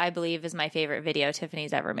 that I believe is my favorite video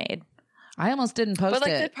Tiffany's ever made. I almost didn't post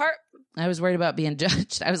it. The part, I was worried about being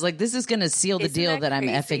judged. I was like, this is going to seal the deal that I'm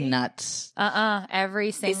effing nuts. Every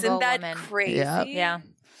single Isn't that woman. Crazy? Yep. Yeah.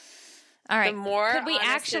 All right. Could we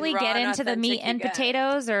actually get into the meat and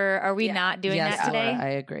potatoes, or are we not doing that today? Laura, I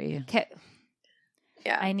agree.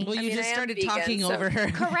 Yeah. You just started talking over her.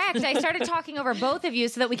 Correct. I started talking over both of you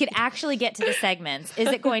so that we could actually get to the segments. Is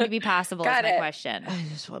it going to be possible? Is my question. I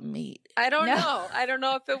just want meat. I don't know. I don't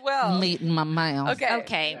know if it will. Meat in my mouth.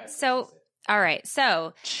 Okay. So, all right.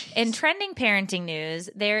 So, in trending parenting news,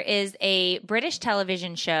 there is a British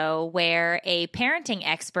television show where a parenting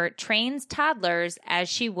expert trains toddlers as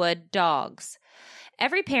she would dogs.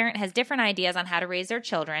 Every parent has different ideas on how to raise their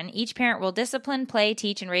children. Each parent will discipline, play,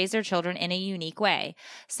 teach, and raise their children in a unique way.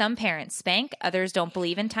 Some parents spank, others don't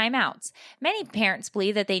believe in timeouts. Many parents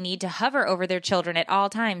believe that they need to hover over their children at all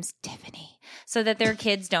times, Tiffany, so that their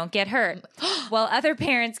kids don't get hurt. While other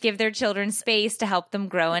parents give their children space to help them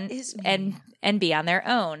grow and be on their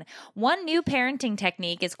own. One new parenting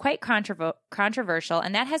technique is quite controversial,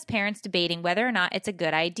 and that has parents debating whether or not it's a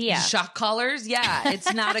good idea. Shock collars? Yeah,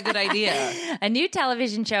 it's not a good idea. A new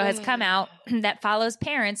television show has come out that follows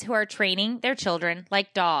parents who are training their children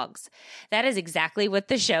like dogs. That is exactly what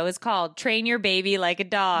the show is called. Train your baby like a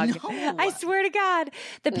dog. No. I swear to God.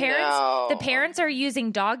 The parents are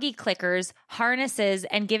using doggy clickers, harnesses,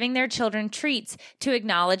 and giving their children treats to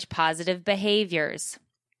acknowledge positive behaviors.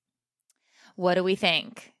 What do we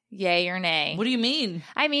think? Yay or nay? What do you mean?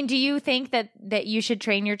 I mean, do you think that you should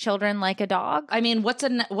train your children like a dog? I mean, what's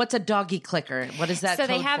a doggy clicker? What is that? So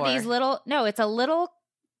they have these little. No, it's a little.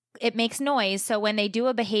 It makes noise. So when they do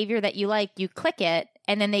a behavior that you like, you click it,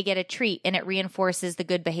 and then they get a treat, and it reinforces the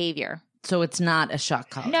good behavior. So it's not a shock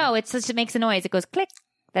collar. No, it makes a noise. It goes click.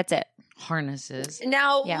 That's it. Harnesses.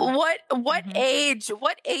 Now, what age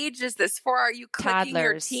is this for? Are you clicking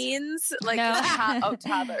your teens? Like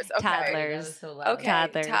toddlers. Okay. Toddlers. Okay,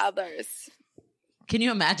 toddlers. Can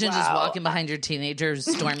you imagine just walking behind your teenagers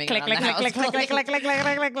storming click, around click, the house? click, click, click, click, click,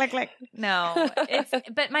 click, click, click, click. No,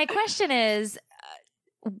 but my question is,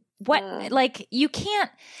 what, like, you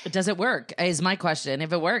can't. Does it work? Is my question.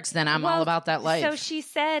 If it works, then I'm all about that life. So she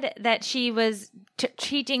said that she was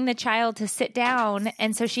teaching the child to sit down.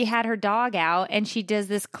 And so she had her dog out and she does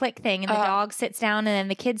this click thing and the dog sits down and then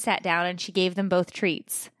the kid sat down and she gave them both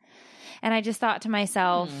treats. And I just thought to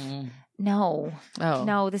myself, no,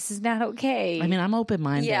 this is not okay. I mean, I'm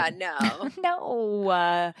open-minded. Yeah, no.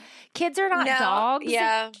 No. Kids are not dogs.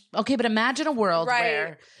 Yeah. Okay, but imagine a world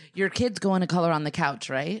where your kid's going to color on the couch,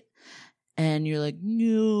 right? And you're like,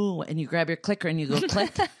 no. And you grab your clicker and you go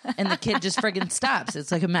click. And the kid just friggin' stops.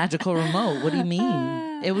 It's like a magical remote. What do you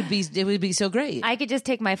mean? It would be so great. I could just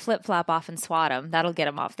take my flip-flop off and swat him. That'll get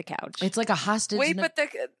him off the couch. It's like a hostage. Wait,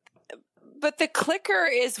 but the clicker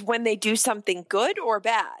is when they do something good or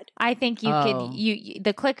bad? I think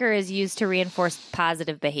the clicker is used to reinforce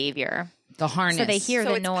positive behavior. The harness. So they hear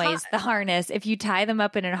the noise, the harness. If you tie them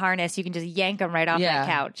up in a harness, you can just yank them right off that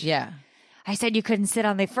couch. Yeah. I said you couldn't sit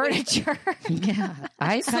on the furniture. Yeah.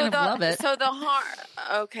 I kind of love it. So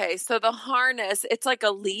so the harness, it's like a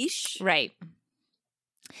leash. Right.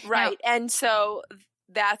 Right. Now, and so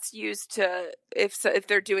that's used to if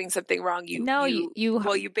they're doing something wrong,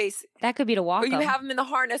 that could be to walk or you them. have them in the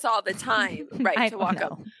harness all the time, right? To walk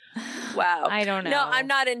them. Wow. I don't know. No, I'm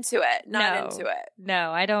not into it. Into it.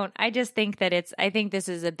 No, I don't. I just think that I think this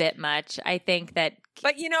is a bit much. I think that.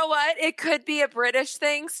 But you know what? It could be a British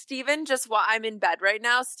thing. Steven, I'm in bed right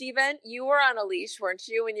now. Steven, you were on a leash, weren't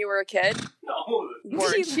you, when you were a kid? No.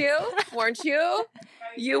 Weren't you?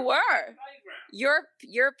 You were.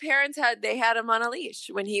 Your parents had him on a leash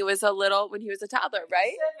when he was a toddler,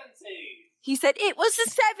 right? 70s. He said it was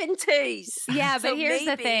the 70s. Yeah, but here's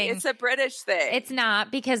the thing. It's a British thing. It's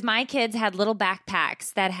not, because my kids had little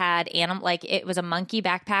backpacks that had like it was a monkey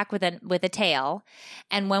backpack with a tail.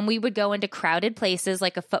 And when we would go into crowded places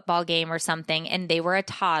like a football game or something and they were a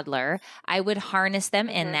toddler, I would harness them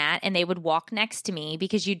in that and they would walk next to me,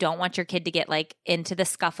 because you don't want your kid to get like into the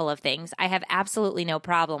scuffle of things. I have absolutely no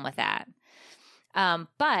problem with that.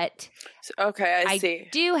 But okay, I see. I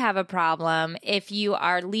do have a problem if you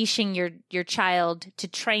are leashing your child to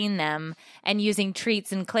train them and using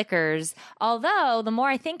treats and clickers. Although the more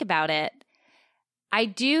I think about it, I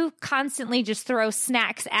do constantly just throw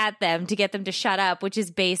snacks at them to get them to shut up, which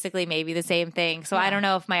is basically maybe the same thing. So I don't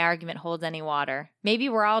know if my argument holds any water. Maybe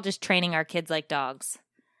we're all just training our kids like dogs.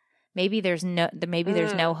 Maybe there's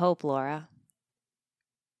no hope, Laura.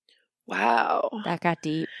 Wow. That got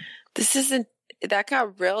deep. That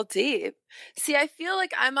got real deep. See, I feel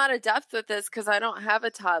like I'm out of depth with this because I don't have a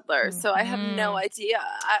toddler, so I have no idea.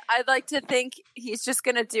 I'd like to think he's just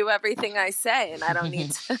going to do everything I say, and I don't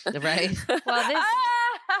need to. Right? Well, this.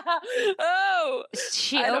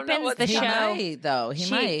 She opens the show. He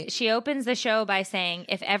might. She opens the show by saying,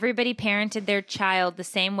 if everybody parented their child the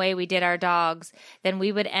same way we did our dogs, then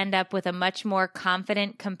we would end up with a much more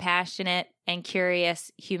confident, compassionate, and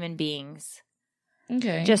curious human beings.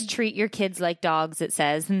 Okay. Just treat your kids like dogs, it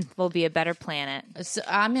says, and we'll be a better planet. So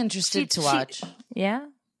I'm interested to watch. Yeah.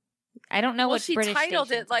 I don't know what she British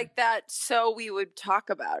titled it like that so we would talk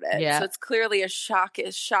about it. Yeah. So it's clearly a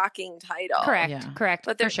shocking title. Correct.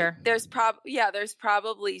 But for sure. There's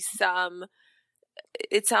probably some.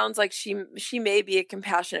 It sounds like she may be a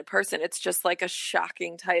compassionate person. It's just like a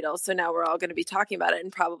shocking title. So now we're all going to be talking about it and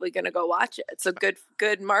probably going to go watch it. So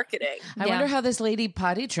good marketing. I wonder how this lady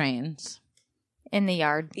potty trains. In the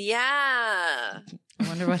yard. Yeah. I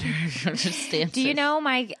wonder what her stance is. Do you know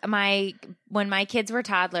when my kids were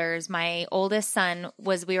toddlers, my oldest son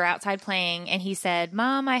we were outside playing and he said,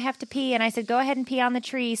 "Mom, I have to pee." And I said, "Go ahead and pee on the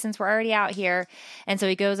tree since we're already out here." And so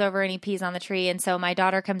he goes over and he pees on the tree. And so my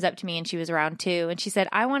daughter comes up to me and she was around 2 and she said,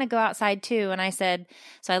 "I want to go outside too." And I said,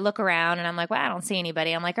 so I look around and I'm like, "Well, I don't see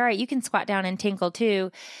anybody." I'm like, "All right, you can squat down and tinkle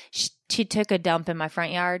too." She took a dump in my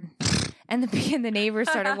front yard. And the neighbors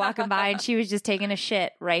started walking by and she was just taking a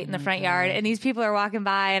shit right in the front yard. And these people are walking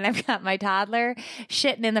by and I've got my toddler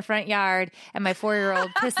shitting in the front yard and my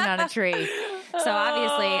 4-year-old pissing on a tree. So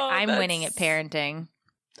obviously I'm winning at parenting.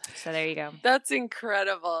 So there you go. That's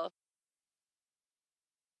incredible.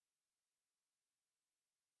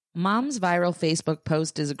 Mom's viral Facebook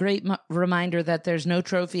post is a great reminder that there's no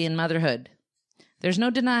trophy in motherhood. There's no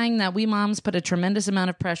denying that we moms put a tremendous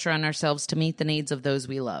amount of pressure on ourselves to meet the needs of those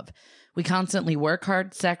we love. We constantly work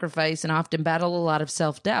hard, sacrifice, and often battle a lot of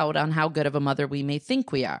self-doubt on how good of a mother we may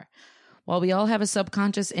think we are. While we all have a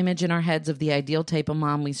subconscious image in our heads of the ideal type of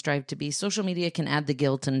mom we strive to be, social media can add the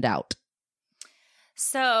guilt and doubt.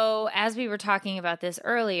 So, as we were talking about this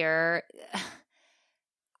earlier,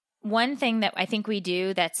 one thing that I think we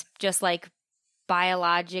do that's just like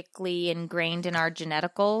biologically ingrained in our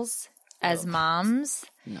geneticals as moms.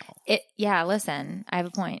 No. Listen, I have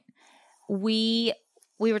a point. We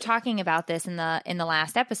were talking about this in the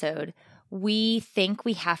last episode. We think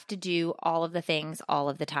we have to do all of the things all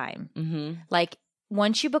of the time. Mm-hmm. Like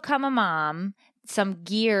once you become a mom, some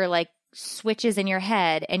gear like switches in your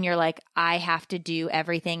head and you're like, I have to do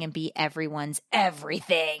everything and be everyone's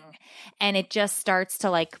everything. And it just starts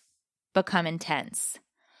to like become intense.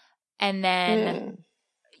 And then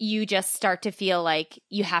you just start to feel like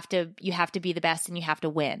you have to be the best and you have to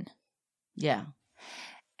win. Yeah.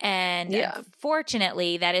 And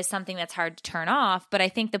unfortunately, that is something that's hard to turn off. But I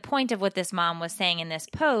think the point of what this mom was saying in this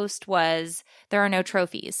post was there are no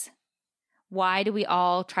trophies. Why do we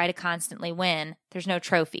all try to constantly win? There's no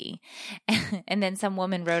trophy. And then some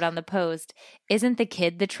woman wrote on the post, isn't the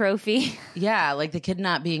kid the trophy? Yeah, like the kid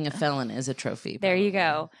not being a felon is a trophy. There you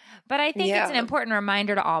go. But I think it's an important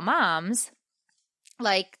reminder to all moms.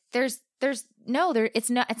 Like it's not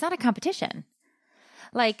a competition.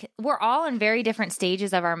 Like we're all in very different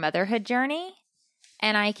stages of our motherhood journey.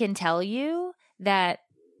 And I can tell you that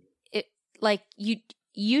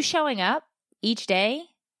you showing up each day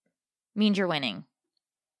means you're winning.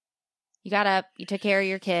 You got up, you took care of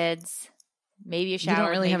your kids, maybe you showered. You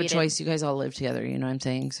don't really have a choice. You guys all live together, you know what I'm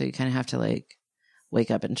saying? So you kind of have to like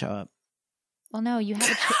wake up and show up. Well, no, you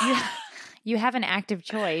have you have an active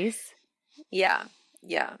choice. Yeah.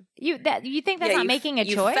 Yeah. You think that's not making a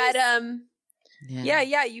choice? You fed them.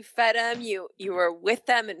 Yeah. You fed them. You were with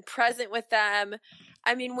them and present with them.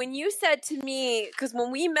 I mean, when you said to me, because when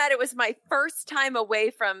we met, it was my first time away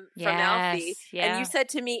from Alfie, and you said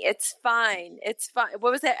to me, "It's fine, it's fine."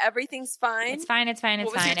 What was it? Everything's fine. It's fine. It's fine.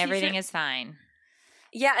 It's fine. Everything is fine.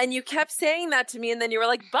 Yeah, and you kept saying that to me, and then you were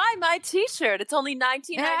like, "Buy my T-shirt. It's only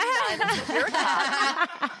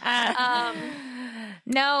 $19.99."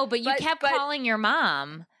 No, but you kept calling your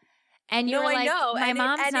mom. And you were like, my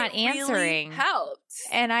mom's not answering. Really helped.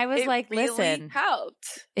 And I was like, really listen,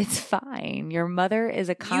 helped. It's fine. Your mother is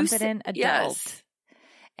a competent adult. Yes.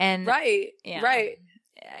 And right.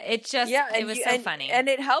 It just, it was so funny. And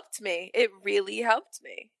it helped me. It really helped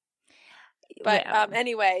me. But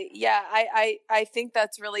anyway, I think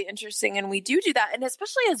that's really interesting. And we do that. And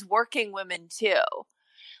especially as working women too.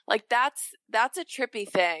 Like that's a trippy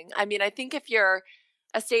thing. I mean, I think if you're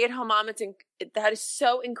a stay-at-home mom, that is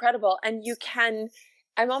so incredible. And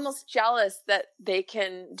I'm almost jealous that they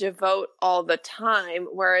can devote all the time.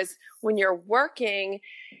 Whereas when you're working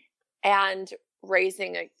and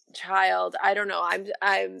raising a child, I don't know. I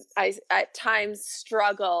at times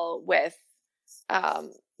struggle with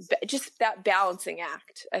just that balancing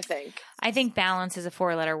act, I think. I think balance is a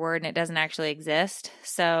 4-letter word and it doesn't actually exist.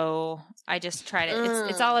 So I just try to,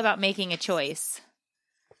 it's all about making a choice.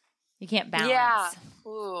 You can't balance. Yeah.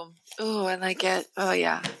 Ooh, I like it. Oh,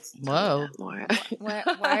 yeah. Whoa. Why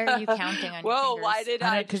are you counting on your fingers? Why did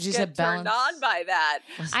I just get said turned on by that?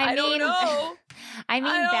 I don't know. I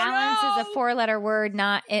mean, balance is a 4-letter word,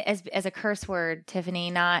 not as a curse word, Tiffany.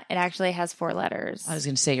 Not it actually has 4 letters. I was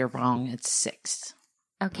going to say you're wrong. It's 6.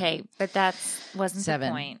 Okay, but that wasn't 7.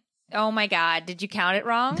 the point. Oh my God, did you count it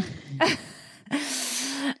wrong?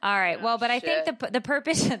 All right. Well, but I think the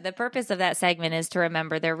purpose of that segment is to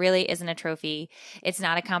remember there really isn't a trophy. It's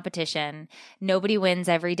not a competition. Nobody wins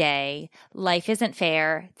every day. Life isn't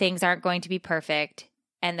fair. Things aren't going to be perfect.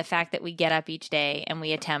 And the fact that we get up each day and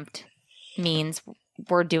we attempt means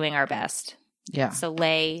we're doing our best. Yeah. So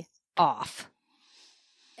lay off.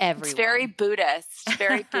 Everyone. It's very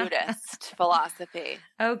Buddhist philosophy.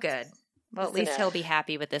 Oh, good. Well, at least he'll be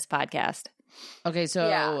happy with this podcast. Okay,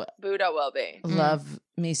 so Buddha will be. Love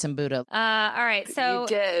me some Buddha. All right, so you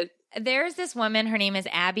did. There's this woman, her name is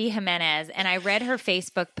Abby Jimenez, and I read her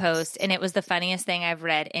Facebook post, and it was the funniest thing I've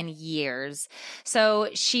read in years. So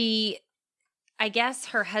I guess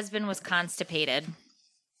her husband was constipated.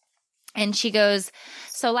 And she goes,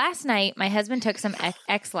 so last night, my husband took some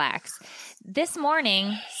X-Lax. This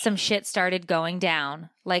morning, some shit started going down.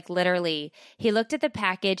 Like literally. He looked at the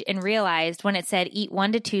package and realized when it said eat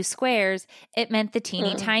 1 to 2 squares, it meant the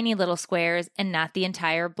teeny tiny little squares and not the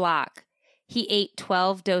entire block. He ate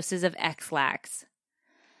 12 doses of X-Lax.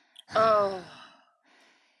 Oh.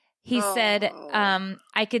 He said,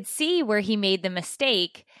 I could see where he made the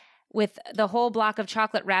mistake with the whole block of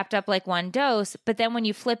chocolate wrapped up like 1 dose, but then when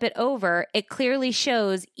you flip it over, it clearly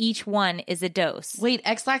shows each one is a dose. Wait,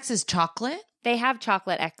 X-Lax is chocolate? They have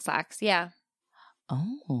chocolate X-Lax, yeah.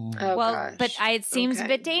 Oh. Well, gosh. but it seems a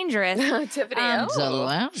bit dangerous. Tiffany,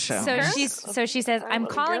 So she says, I'm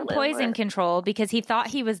calling poison control because he thought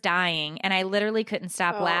he was dying, and I literally couldn't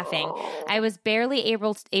stop laughing. I was barely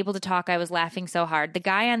able to talk. I was laughing so hard. The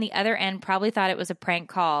guy on the other end probably thought it was a prank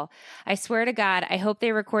call. I swear to God, I hope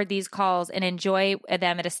they record these calls and enjoy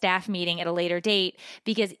them at a staff meeting at a later date,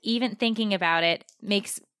 because even thinking about it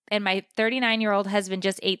and my 39-year-old husband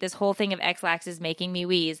just ate this whole thing of X-Lax is making me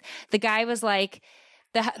wheeze. The guy was like,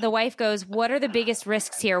 the wife goes, what are the biggest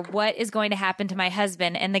risks here? What is going to happen to my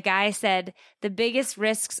husband? And the guy said, the biggest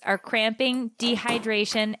risks are cramping,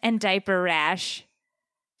 dehydration, and diaper rash.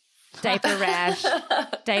 Diaper rash.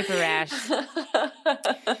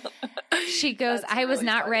 She goes, I was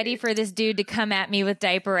not ready for this dude to come at me with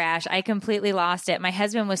diaper rash. I completely lost it. My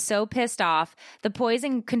husband was so pissed off. The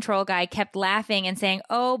poison control guy kept laughing and saying,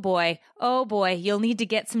 oh boy, you'll need to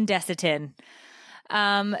get some Desitin.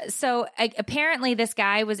 So apparently this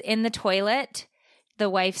guy was in the toilet, the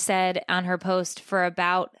wife said on her post, for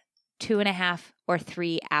about 2.5 or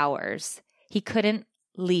 3 hours. He couldn't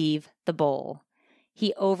leave the bowl.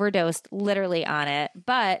 He overdosed literally on it,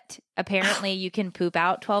 but apparently you can poop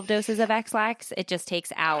out 12 doses of X-Lax. It just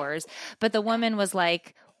takes hours. But the woman was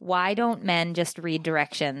like, why don't men just read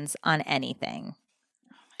directions on anything?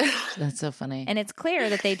 That's so funny. And it's clear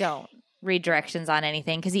that they don't read directions on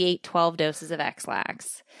anything because he ate 12 doses of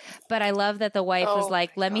X-Lax. But I love that the wife was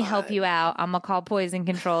like, let me help you out. I'm going to call poison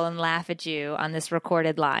control and laugh at you on this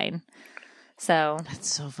recorded line. So that's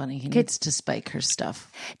so funny. He needs to spike her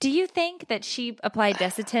stuff. Do you think that she applied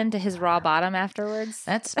Desitin to his raw bottom afterwards?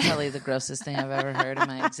 That's probably the grossest thing I've ever heard in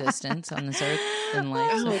my existence on this earth in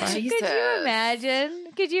life so far. Jesus.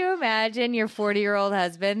 Could you imagine your 40-year-old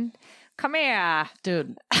husband? Come here.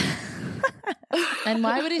 Dude. And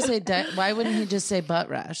why would he say, why wouldn't he just say butt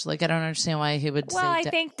rash? Like, I don't understand why he would say. Well, I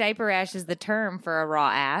think diaper rash is the term for a raw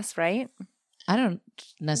ass, right? I don't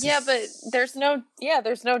necessarily. Yeah, but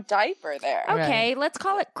there's no diaper there. Okay, Right. let's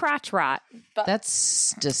call it crotch rot.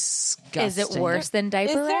 That's disgusting. Is it worse than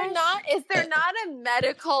diaper rash? Is there not a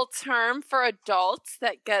medical term for adults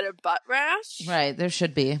that get a butt rash? Right. There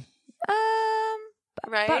should be.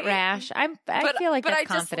 Right. Butt rash. I feel like that's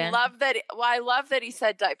confident. I love that he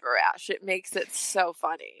said diaper rash. It makes it so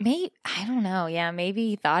funny. Maybe, I don't know. Yeah, maybe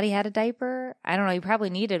he thought he had a diaper. I don't know. He probably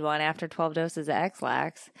needed one after 12 doses of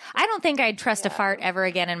X-Lax. I don't think I'd trust a fart ever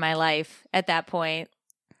again in my life at that point.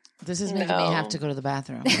 This is making me have to go to the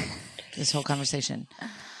bathroom. This whole conversation.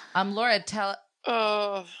 Laura, tell.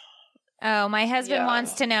 Oh, my husband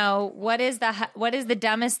wants to know what is the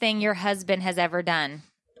dumbest thing your husband has ever done?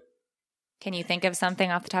 Can you think of something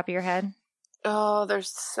off the top of your head? Oh, there's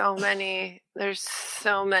so many. I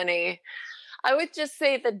would just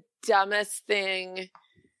say the dumbest thing.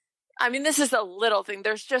 I mean, this is a little thing.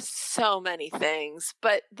 There's just so many things.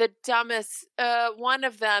 But the dumbest, one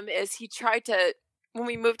of them is he tried to, when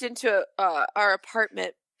we moved into our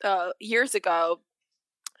apartment years ago,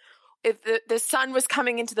 if the sun was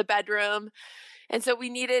coming into the bedroom, and so we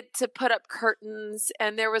needed to put up curtains,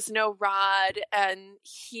 and there was no rod, and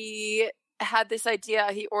he had this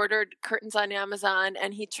idea. He ordered curtains on Amazon,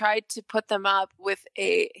 and he tried to put them up with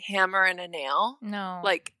a hammer and a nail. No.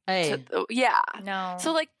 No.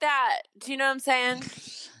 So like that. Do you know what I'm saying?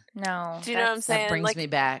 No. Do you know what I'm saying? That brings me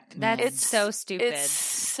back. It's so stupid. It's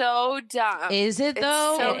so dumb. Is it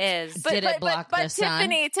though? It is. Did it block the sun?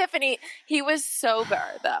 Tiffany, he was sober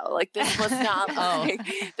though. Like this was not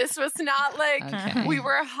like Okay. we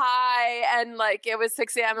were high and like it was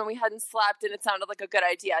 6 a.m. and we hadn't slept and it sounded like a good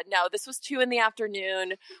idea. No, this was 2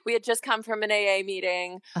 p.m. We had just come from an AA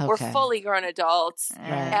meeting. Okay. We're fully grown adults, Right.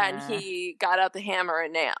 and he got out the hammer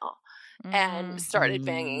and nail and started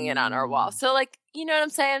banging it on our wall. So like, you know what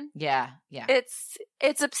I'm saying? Yeah.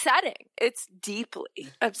 It's upsetting. It's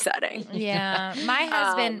deeply upsetting. Yeah.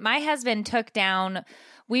 My husband took down,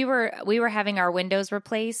 we were having our windows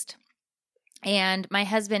replaced, and my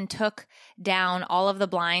husband took down all of the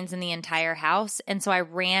blinds in the entire house. And so I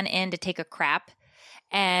ran in to take a crap,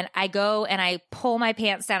 and I go and I pull my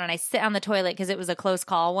pants down and I sit on the toilet because it was a close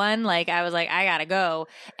call one. Like I was like, I gotta go.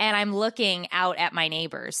 And I'm looking out at my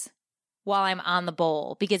neighbors while I'm on the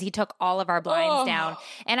bowl because he took all of our blinds down.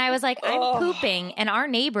 And I was like, I'm pooping and our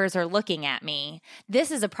neighbors are looking at me.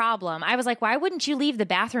 This is a problem. I was like, why wouldn't you leave the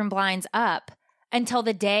bathroom blinds up until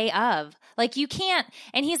the day of? Like, you can't.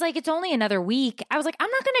 And he's like, it's only another week. I was like,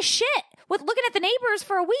 I'm not going to shit with looking at the neighbors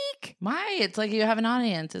for a week. Why? It's like you have an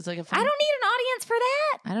audience. It's like a fun. I don't need an audience for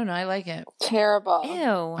that. I don't know. I like it. Terrible.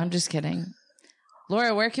 Ew. I'm just kidding.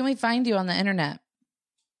 Laura, where can we find you on the internet?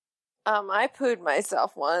 I pooed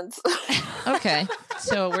myself once. Okay.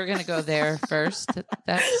 So we're going to go there first.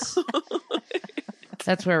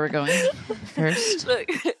 That's where we're going first. Look,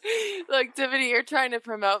 Tiffany, you're trying to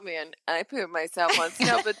promote me, and I pooped myself once.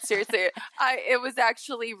 No, but seriously, it was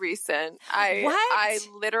actually recent. I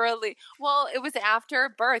literally, it was after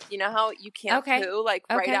birth. You know how you can't poo, like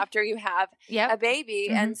right after you have a baby.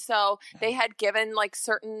 Mm-hmm. And so they had given like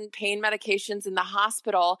certain pain medications in the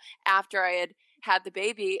hospital after I had the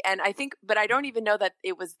baby. And I think, but I don't even know that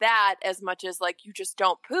it was that as much as like you just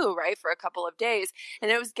don't poo, right, for a couple of days. And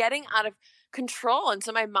it was getting out of control. And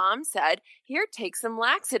so my mom said, here, take some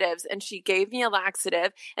laxatives. And she gave me a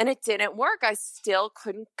laxative and it didn't work. I still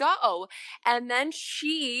couldn't go. And then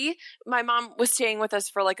my mom was staying with us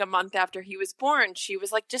for like a month after he was born. She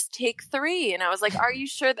was like, just take 3. And I was like, are you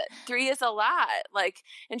sure that 3 is a lot? Like,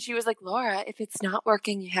 and she was like, Laura, if it's not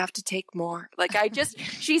working, you have to take more. Like,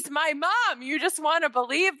 she's my mom. You just want to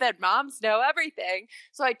believe that moms know everything.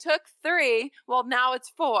 So I took 3. Well, now it's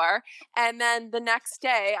 4. And then the next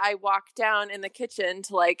day I walked down in the kitchen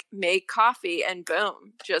to like make coffee and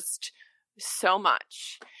boom, just so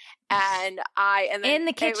much. And then in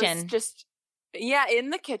the kitchen, it was just in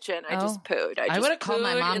the kitchen. I just pooed. I would have called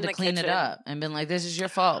my mom to clean it up and been like, "This is your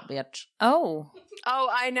fault, bitch." Oh,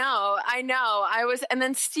 I know. And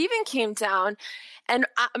then Steven came down, and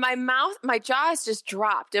my jaws just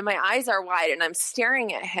dropped, and my eyes are wide, and I'm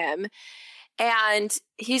staring at him, and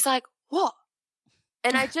he's like, "Whoa,"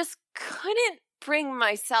 and I just couldn't bring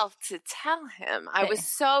myself to tell him. I was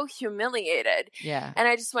so humiliated. Yeah. And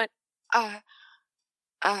I just went,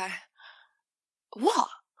 what?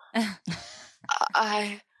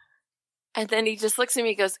 And then he just looks at me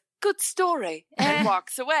and goes, good story, and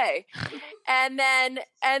walks away. And then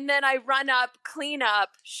I run up, clean up,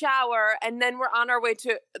 shower, and then we're on our way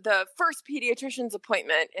to the first pediatrician's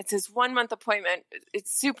appointment. It's his 1-month appointment.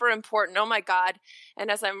 It's super important. Oh my God.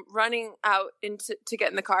 And as I'm running out to get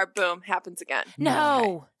in the car, boom, happens again. No.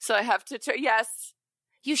 Okay. So I have to, yes.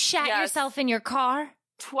 You shat yourself in your car?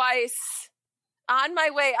 Twice. On my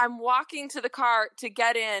way, I'm walking to the car to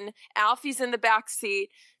get in. Alfie's in the back seat.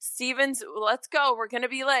 Steven's, let's go. We're going to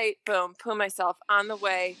be late. Boom, poo myself on the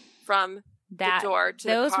way from the door to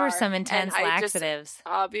the car. Those were some intense laxatives.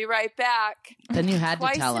 I'll be right back. Then you had to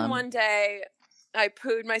tell him. Twice in one day, I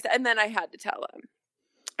pooed myself, and then I had to tell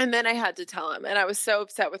him. And I was so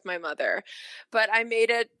upset with my mother. But I made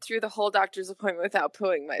it through the whole doctor's appointment without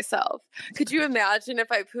pooing myself. Could you imagine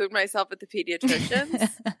if I pooed myself at the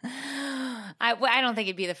pediatrician's? I don't think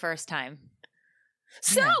it'd be the first time.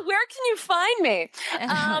 So, where can you find me?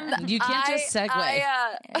 You can't just segue.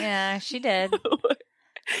 Yeah, she did.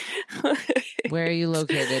 Where are you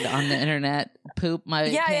located on the internet?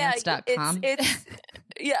 Poopmypants.com? It's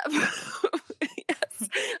yes.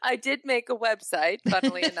 I did make a website,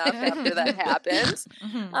 funnily enough, after that happened.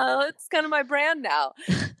 It's kind of my brand now.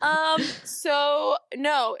 So,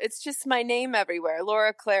 no, it's just my name everywhere,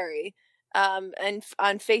 Laura Clary. And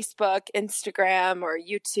on Facebook, Instagram, or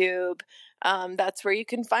YouTube. That's where you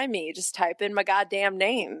can find me. You just type in my goddamn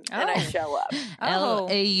name and I show up.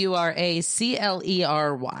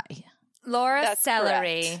 LauraClery. Laura That's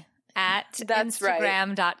Celery correct. At That's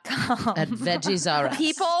Instagram.com. At Veggies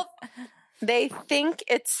People, they think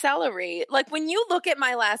it's celery. Like when you look at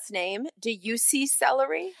my last name, do you see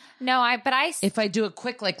celery? No, if I do a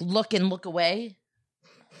quick look away.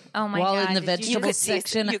 Oh my While God. in the vegetable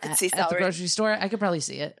section you could see at the grocery store, I could probably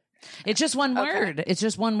see it. It's just one word. It's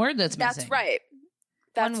just one word that's missing. That's right.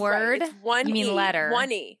 That's one word? Right. It's one You mean E. letter?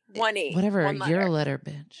 One E. Whatever. One You're a letter,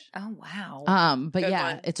 bitch. Oh, wow. But Good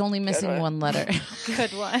yeah, one. it's only missing one letter.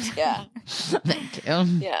 Good one. Yeah. Thank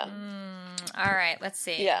you. Yeah. All right. Let's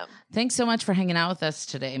see. Yeah. Thanks so much for hanging out with us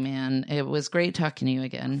today, man. It was great talking to you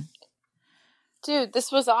again. Dude,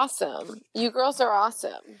 this was awesome. You girls are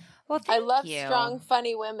awesome. Well, I thank love you. strong,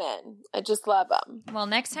 funny women. I just love them. Well,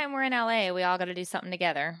 next time we're in LA, we all got to do something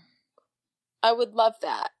together I would love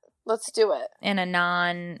that. Let's do it. in a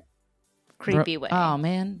non-creepy way. Oh,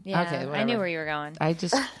 man. Yeah, Okay, whatever. I knew where you were going. I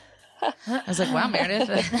was like, wow, Meredith.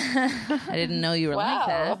 I didn't know you were like Wow.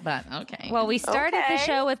 that, but okay. Well, we started the Okay.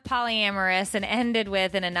 show with polyamorous and ended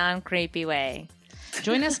with in a non-creepy way.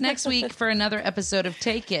 Join us next week for another episode of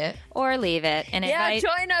Take It. Or leave it. And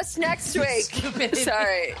Join us next week.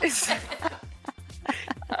 Sorry.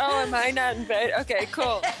 Oh, am I not in bed? Okay,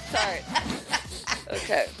 cool. Sorry.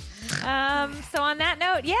 Okay. So on that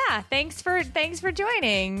note, yeah, thanks for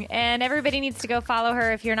joining. And everybody needs to go follow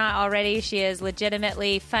her if you're not already. She is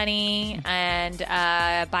legitimately funny, and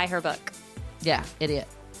buy her book. Yeah, idiot.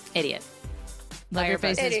 Love your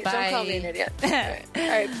faces. Idiot. Bye. Don't call me an idiot. All right.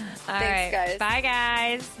 All Thanks, right. guys. Bye,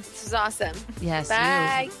 guys. This is awesome. Yes.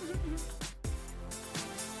 Bye. You.